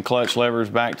brake and clutch levers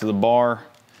back to the bar.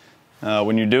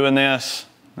 When you're doing this,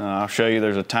 I'll show you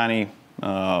there's a tiny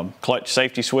clutch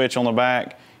safety switch on the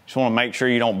back. Just want to make sure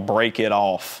you don't break it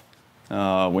off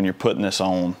when you're putting this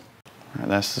on. All right,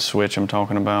 that's the switch I'm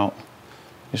talking about.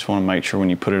 Just want to make sure when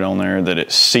you put it on there that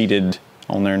it's seated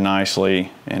on there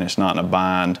nicely and it's not in a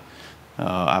bind.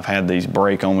 I've had these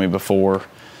break on me before.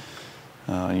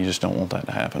 You just don't want that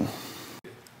to happen.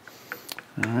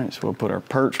 All right, so we'll put our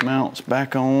perch mounts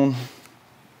back on.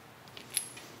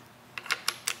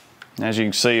 As you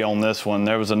can see on this one,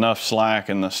 there was enough slack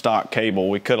in the stock cable.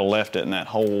 We could have left it in that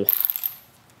hole.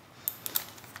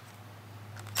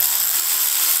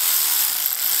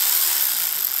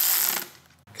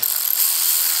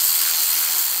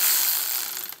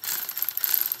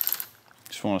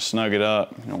 Just want to snug it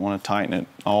up. You don't want to tighten it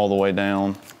all the way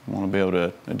down. You want to be able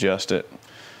to adjust it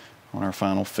on our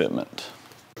final fitment.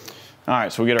 All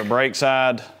right, so we get our brake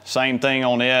side, same thing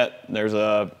on it. There's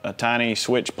a tiny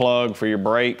switch plug for your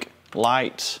brake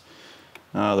lights,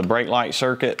 the brake light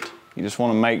circuit. You just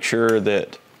want to make sure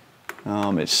that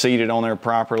it's seated on there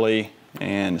properly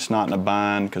and it's not in a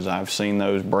bind, because I've seen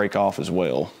those break off as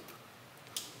well.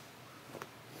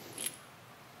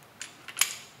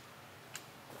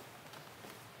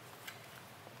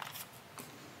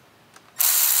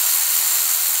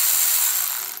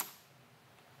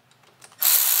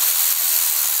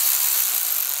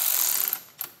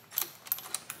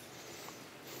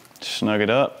 Snug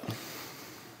it up.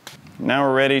 Now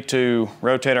we're ready to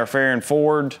rotate our fairing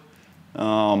forward. We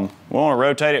want to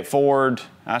rotate it forward.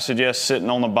 I suggest sitting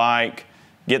on the bike,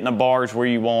 getting the bars where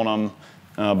you want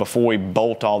them before we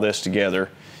bolt all this together.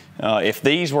 If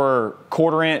these were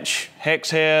 1/4 inch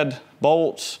hex head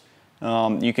bolts,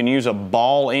 you can use a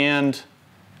ball end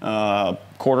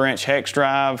 1/4 inch hex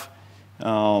drive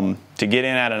to get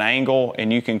in at an angle,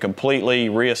 and you can completely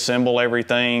reassemble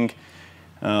everything.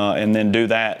 And then do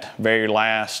that very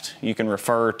last. You can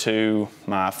refer to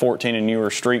my 14 and newer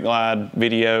Street Glide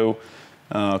video,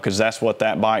 because that's what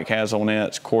that bike has on it.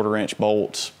 It's 1/4 inch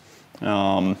bolts.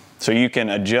 So you can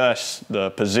adjust the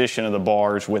position of the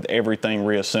bars with everything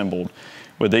reassembled.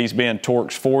 With these being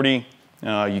Torx 40,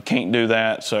 you can't do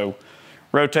that. So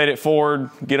rotate it forward,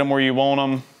 get them where you want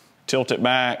them, tilt it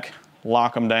back,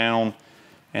 lock them down,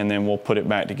 and then we'll put it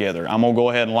back together. I'm gonna go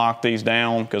ahead and lock these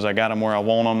down because I got them where I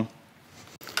want them.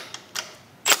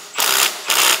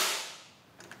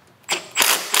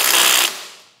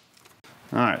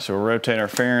 All right, so we'll rotate our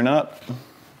fairing up.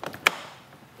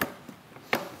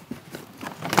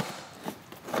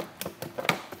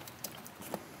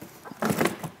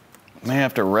 May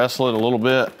have to wrestle it a little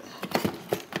bit.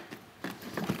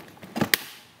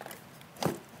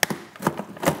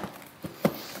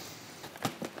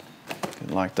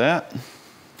 Good, like that.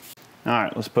 All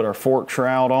right, let's put our fork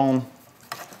shroud on.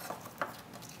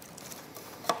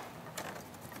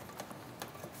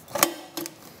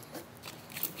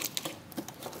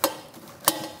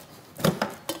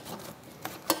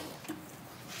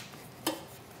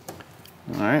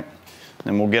 All right,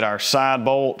 then we'll get our side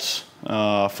bolts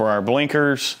for our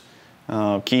blinkers.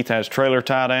 Keith has trailer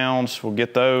tie downs. We'll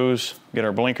get those, get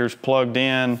our blinkers plugged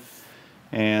in,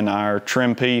 and our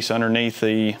trim piece underneath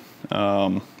the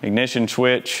ignition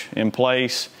switch in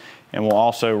place, and we'll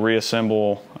also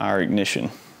reassemble our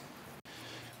ignition.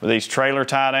 With these trailer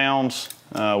tie downs,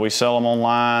 we sell them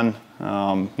online.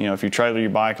 You know, if you trailer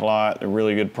your bike a lot, they're a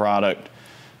really good product.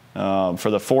 For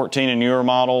the 14 and newer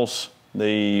models,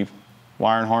 the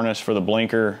wiring harness for the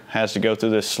blinker has to go through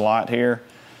this slot here.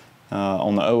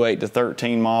 On the 08 to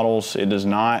 13 models, it does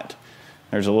not.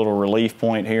 There's a little relief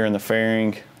point here in the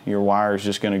fairing. Your wire is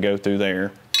just going to go through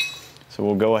there. So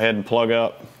we'll go ahead and plug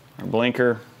up our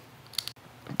blinker.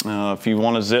 If you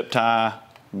want to zip tie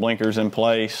blinkers in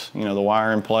place, you know, the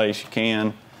wire in place, you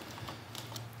can.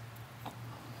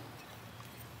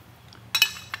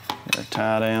 Get our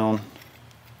tie down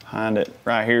behind it.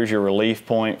 Right here is your relief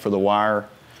point for the wire.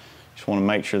 Just want to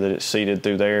make sure that it's seated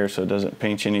through there so it doesn't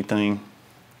pinch anything.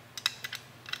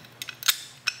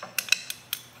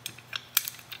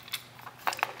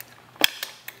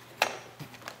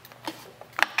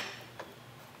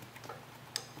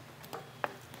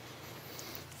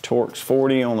 Torx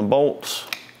 40 on the bolts.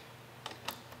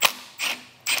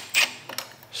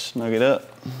 Snug it up.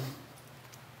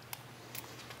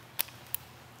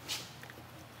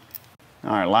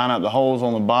 All right, line up the holes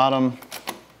on the bottom.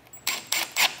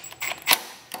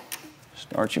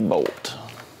 Start your bolt.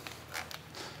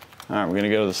 All right, we're gonna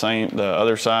go to the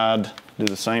other side, do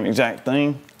the same exact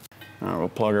thing. All right, we'll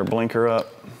plug our blinker up.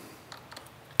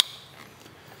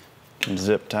 Can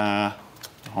zip tie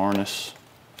the harness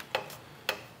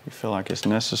if you feel like it's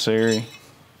necessary.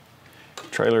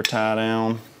 Trailer tie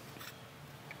down.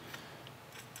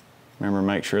 Remember,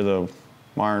 make sure the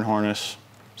wiring harness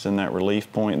is in that relief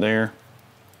point there.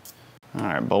 All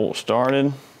right, bolt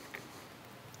started.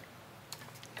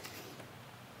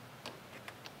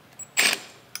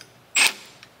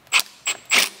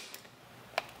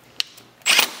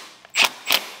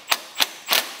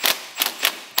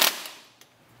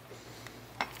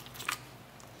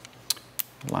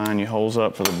 Line your holes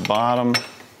up for the bottom.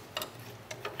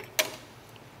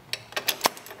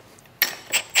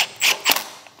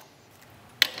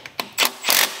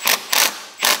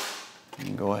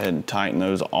 And go ahead and tighten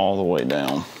those all the way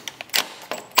down.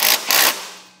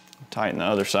 Tighten the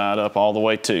other side up all the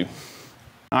way too.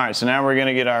 All right, so now we're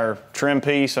gonna get our trim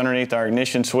piece underneath our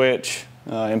ignition switch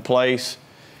in place.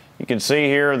 You can see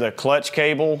here the clutch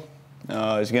cable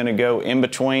is gonna go in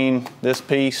between this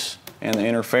piece and the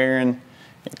inner fairing.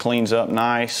 It cleans up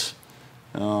nice.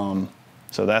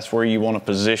 So that's where you want to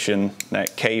position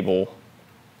that cable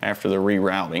after the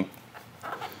rerouting.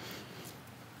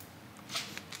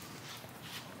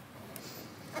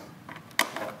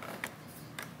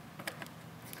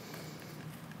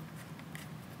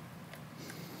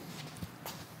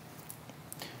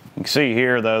 You can see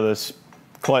here though, this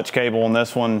clutch cable on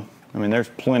this one, I mean, there's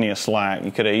plenty of slack.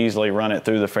 You could have easily run it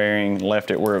through the fairing, left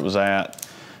it where it was at.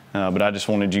 But I just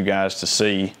wanted you guys to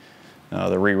see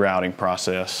the rerouting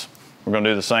process. We're gonna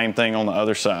do the same thing on the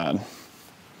other side.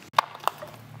 All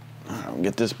right, we'll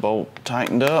get this bolt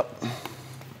tightened up.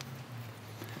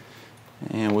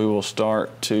 And we will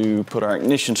start to put our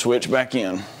ignition switch back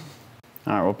in.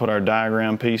 All right, we'll put our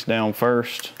diagram piece down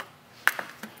first.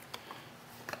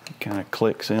 It kind of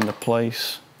clicks into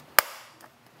place.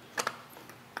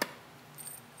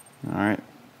 All right,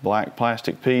 black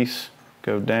plastic piece,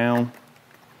 go down.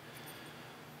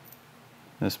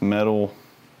 This metal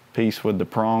piece with the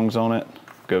prongs on it,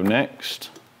 go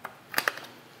next.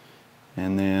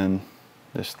 And then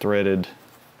this threaded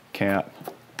cap,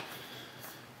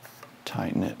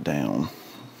 tighten it down.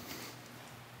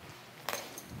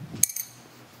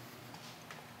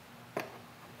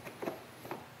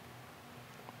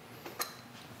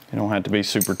 You don't have to be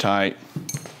super tight.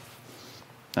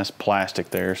 That's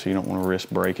plastic there, so you don't want to risk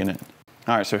breaking it.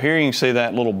 All right, so here you can see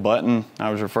that little button I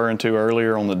was referring to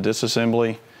earlier on the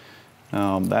disassembly.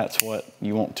 That's what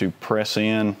you want to press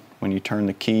in when you turn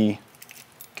the key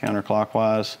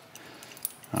counterclockwise.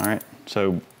 All right,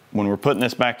 so when we're putting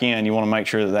this back in, you want to make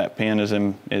sure that that pin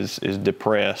is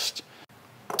depressed.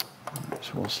 All right,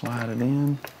 so we'll slide it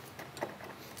in.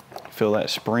 Feel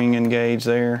that spring engage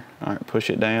there. All right,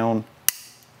 push it down.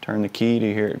 Turn the key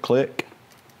to hear it click.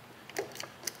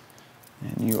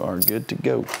 And you are good to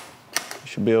go.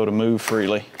 Should be able to move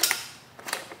freely.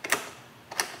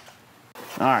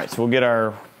 All right, so we'll get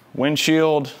our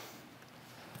windshield.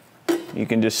 You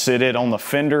can just sit it on the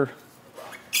fender.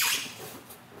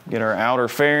 Get our outer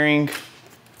fairing.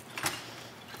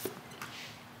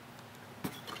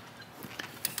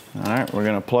 All right, we're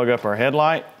gonna plug up our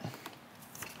headlight.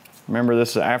 Remember,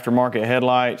 this is an aftermarket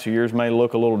headlight, so yours may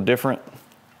look a little different.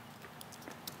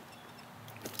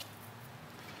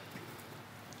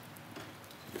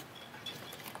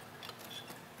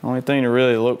 Only thing to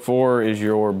really look for is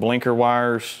your blinker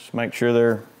wires. Make sure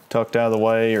they're tucked out of the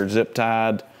way or zip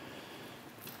tied.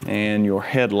 And your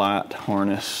headlight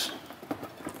harness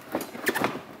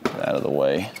out of the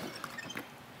way.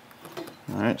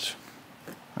 All right, so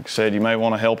like I said, you may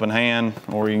want a helping hand,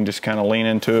 or you can just kind of lean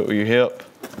into it with your hip.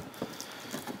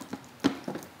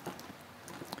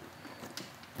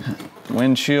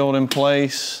 Windshield in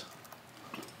place.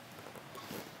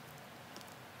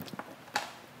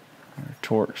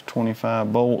 Torx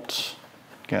 25 bolts.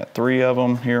 Got 3 of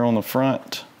them here on the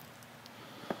front.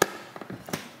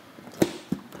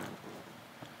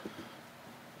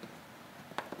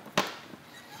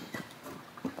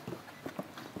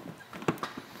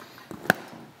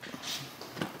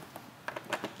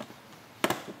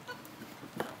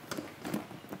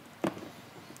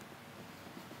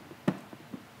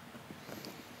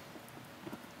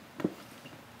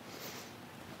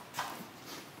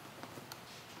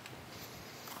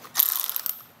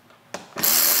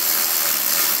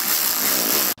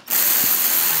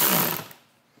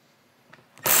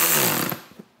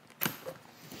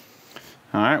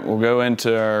 All right, we'll go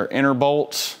into our inner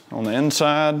bolts on the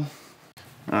inside. All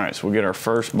All right, so we'll get our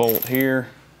first bolt here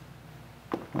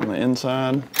on the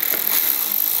inside.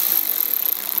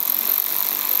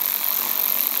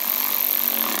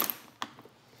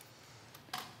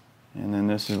 And then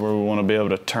this is where we want to be able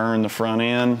to turn the front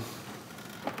end.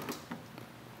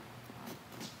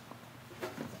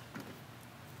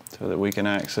 So that we can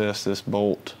access this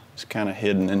bolt. It's kind of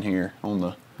hidden in here on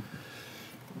the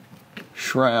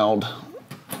shroud.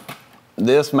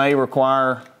 This may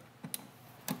require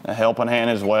a helping hand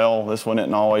as well. This one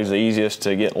isn't always the easiest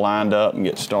to get lined up and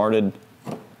get started.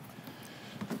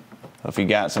 If you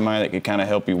got somebody that could kind of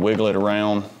help you wiggle it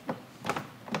around,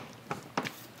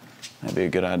 that'd be a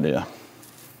good idea.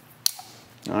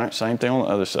 All right, same thing on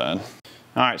the other side.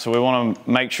 All right, so we want to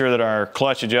make sure that our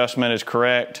clutch adjustment is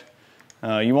correct.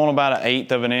 You want about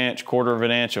 1/8 of an inch, 1/4 of an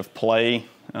inch of play.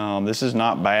 This is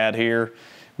not bad here,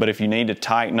 but if you need to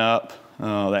tighten up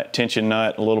that tension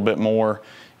nut a little bit more,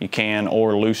 you can,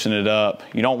 or loosen it up.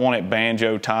 You don't want it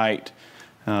banjo tight.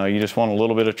 You just want a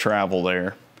little bit of travel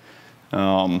there. You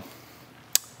want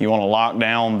to lock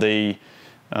down the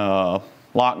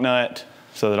lock nut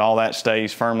so that all that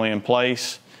stays firmly in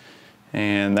place,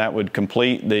 and that would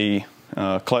complete the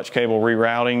clutch cable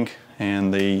rerouting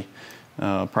and the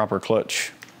proper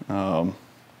clutch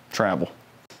travel.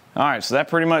 All right, so that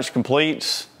pretty much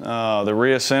completes the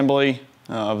reassembly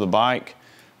of the bike.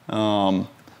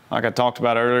 Like I talked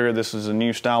about earlier, this is a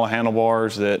new style of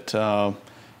handlebars that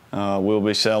we'll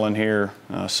be selling here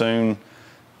soon.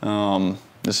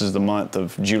 This is the month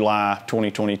of July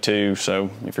 2022, so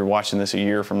if you're watching this a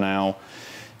year from now,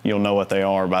 you'll know what they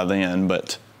are by then.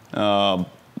 But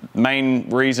main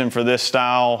reason for this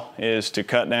style is to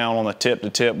cut down on the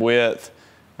tip-to-tip width.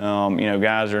 You know,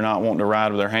 guys are not wanting to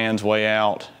ride with their hands way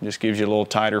out. It just gives you a little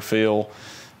tighter feel.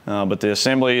 But the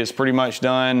assembly is pretty much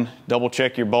done. Double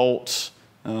check your bolts.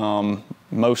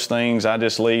 Most things I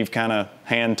just leave kind of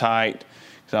hand tight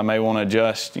because I may want to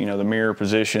adjust, you know, the mirror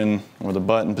position or the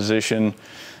button position.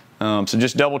 So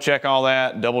just double check all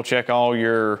that. Double check all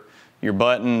your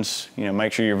buttons. You know,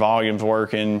 make sure your volume's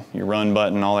working, your run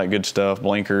button, all that good stuff,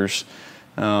 blinkers,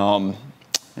 and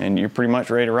you're pretty much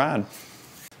ready to ride.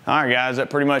 All right, guys, that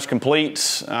pretty much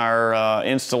completes our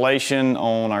installation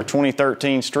on our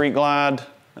 2013 Street Glide.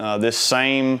 This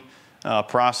same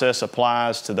process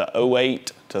applies to the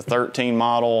 08 to 13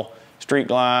 model Street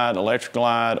Glide, Electric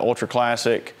Glide, Ultra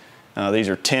Classic. These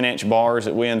are 10-inch bars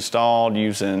that we installed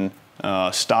using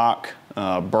stock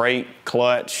brake,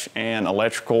 clutch, and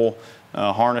electrical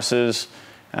harnesses.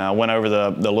 Went over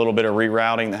the little bit of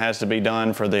rerouting that has to be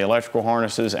done for the electrical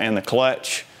harnesses and the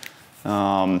clutch.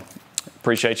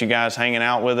 Appreciate you guys hanging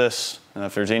out with us.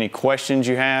 If there's any questions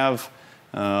you have,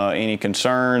 any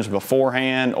concerns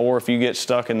beforehand, or if you get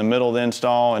stuck in the middle of the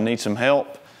install and need some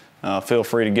help, feel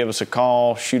free to give us a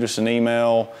call, shoot us an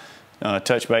email,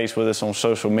 touch base with us on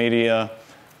social media.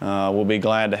 We'll be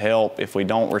glad to help. If we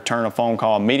don't return a phone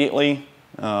call immediately,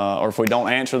 or if we don't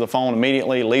answer the phone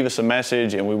immediately, leave us a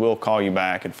message and we will call you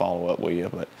back and follow up with you.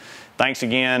 But thanks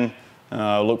again.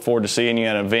 Look forward to seeing you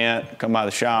at an event. Come by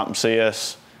the shop and see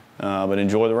us, but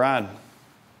enjoy the ride.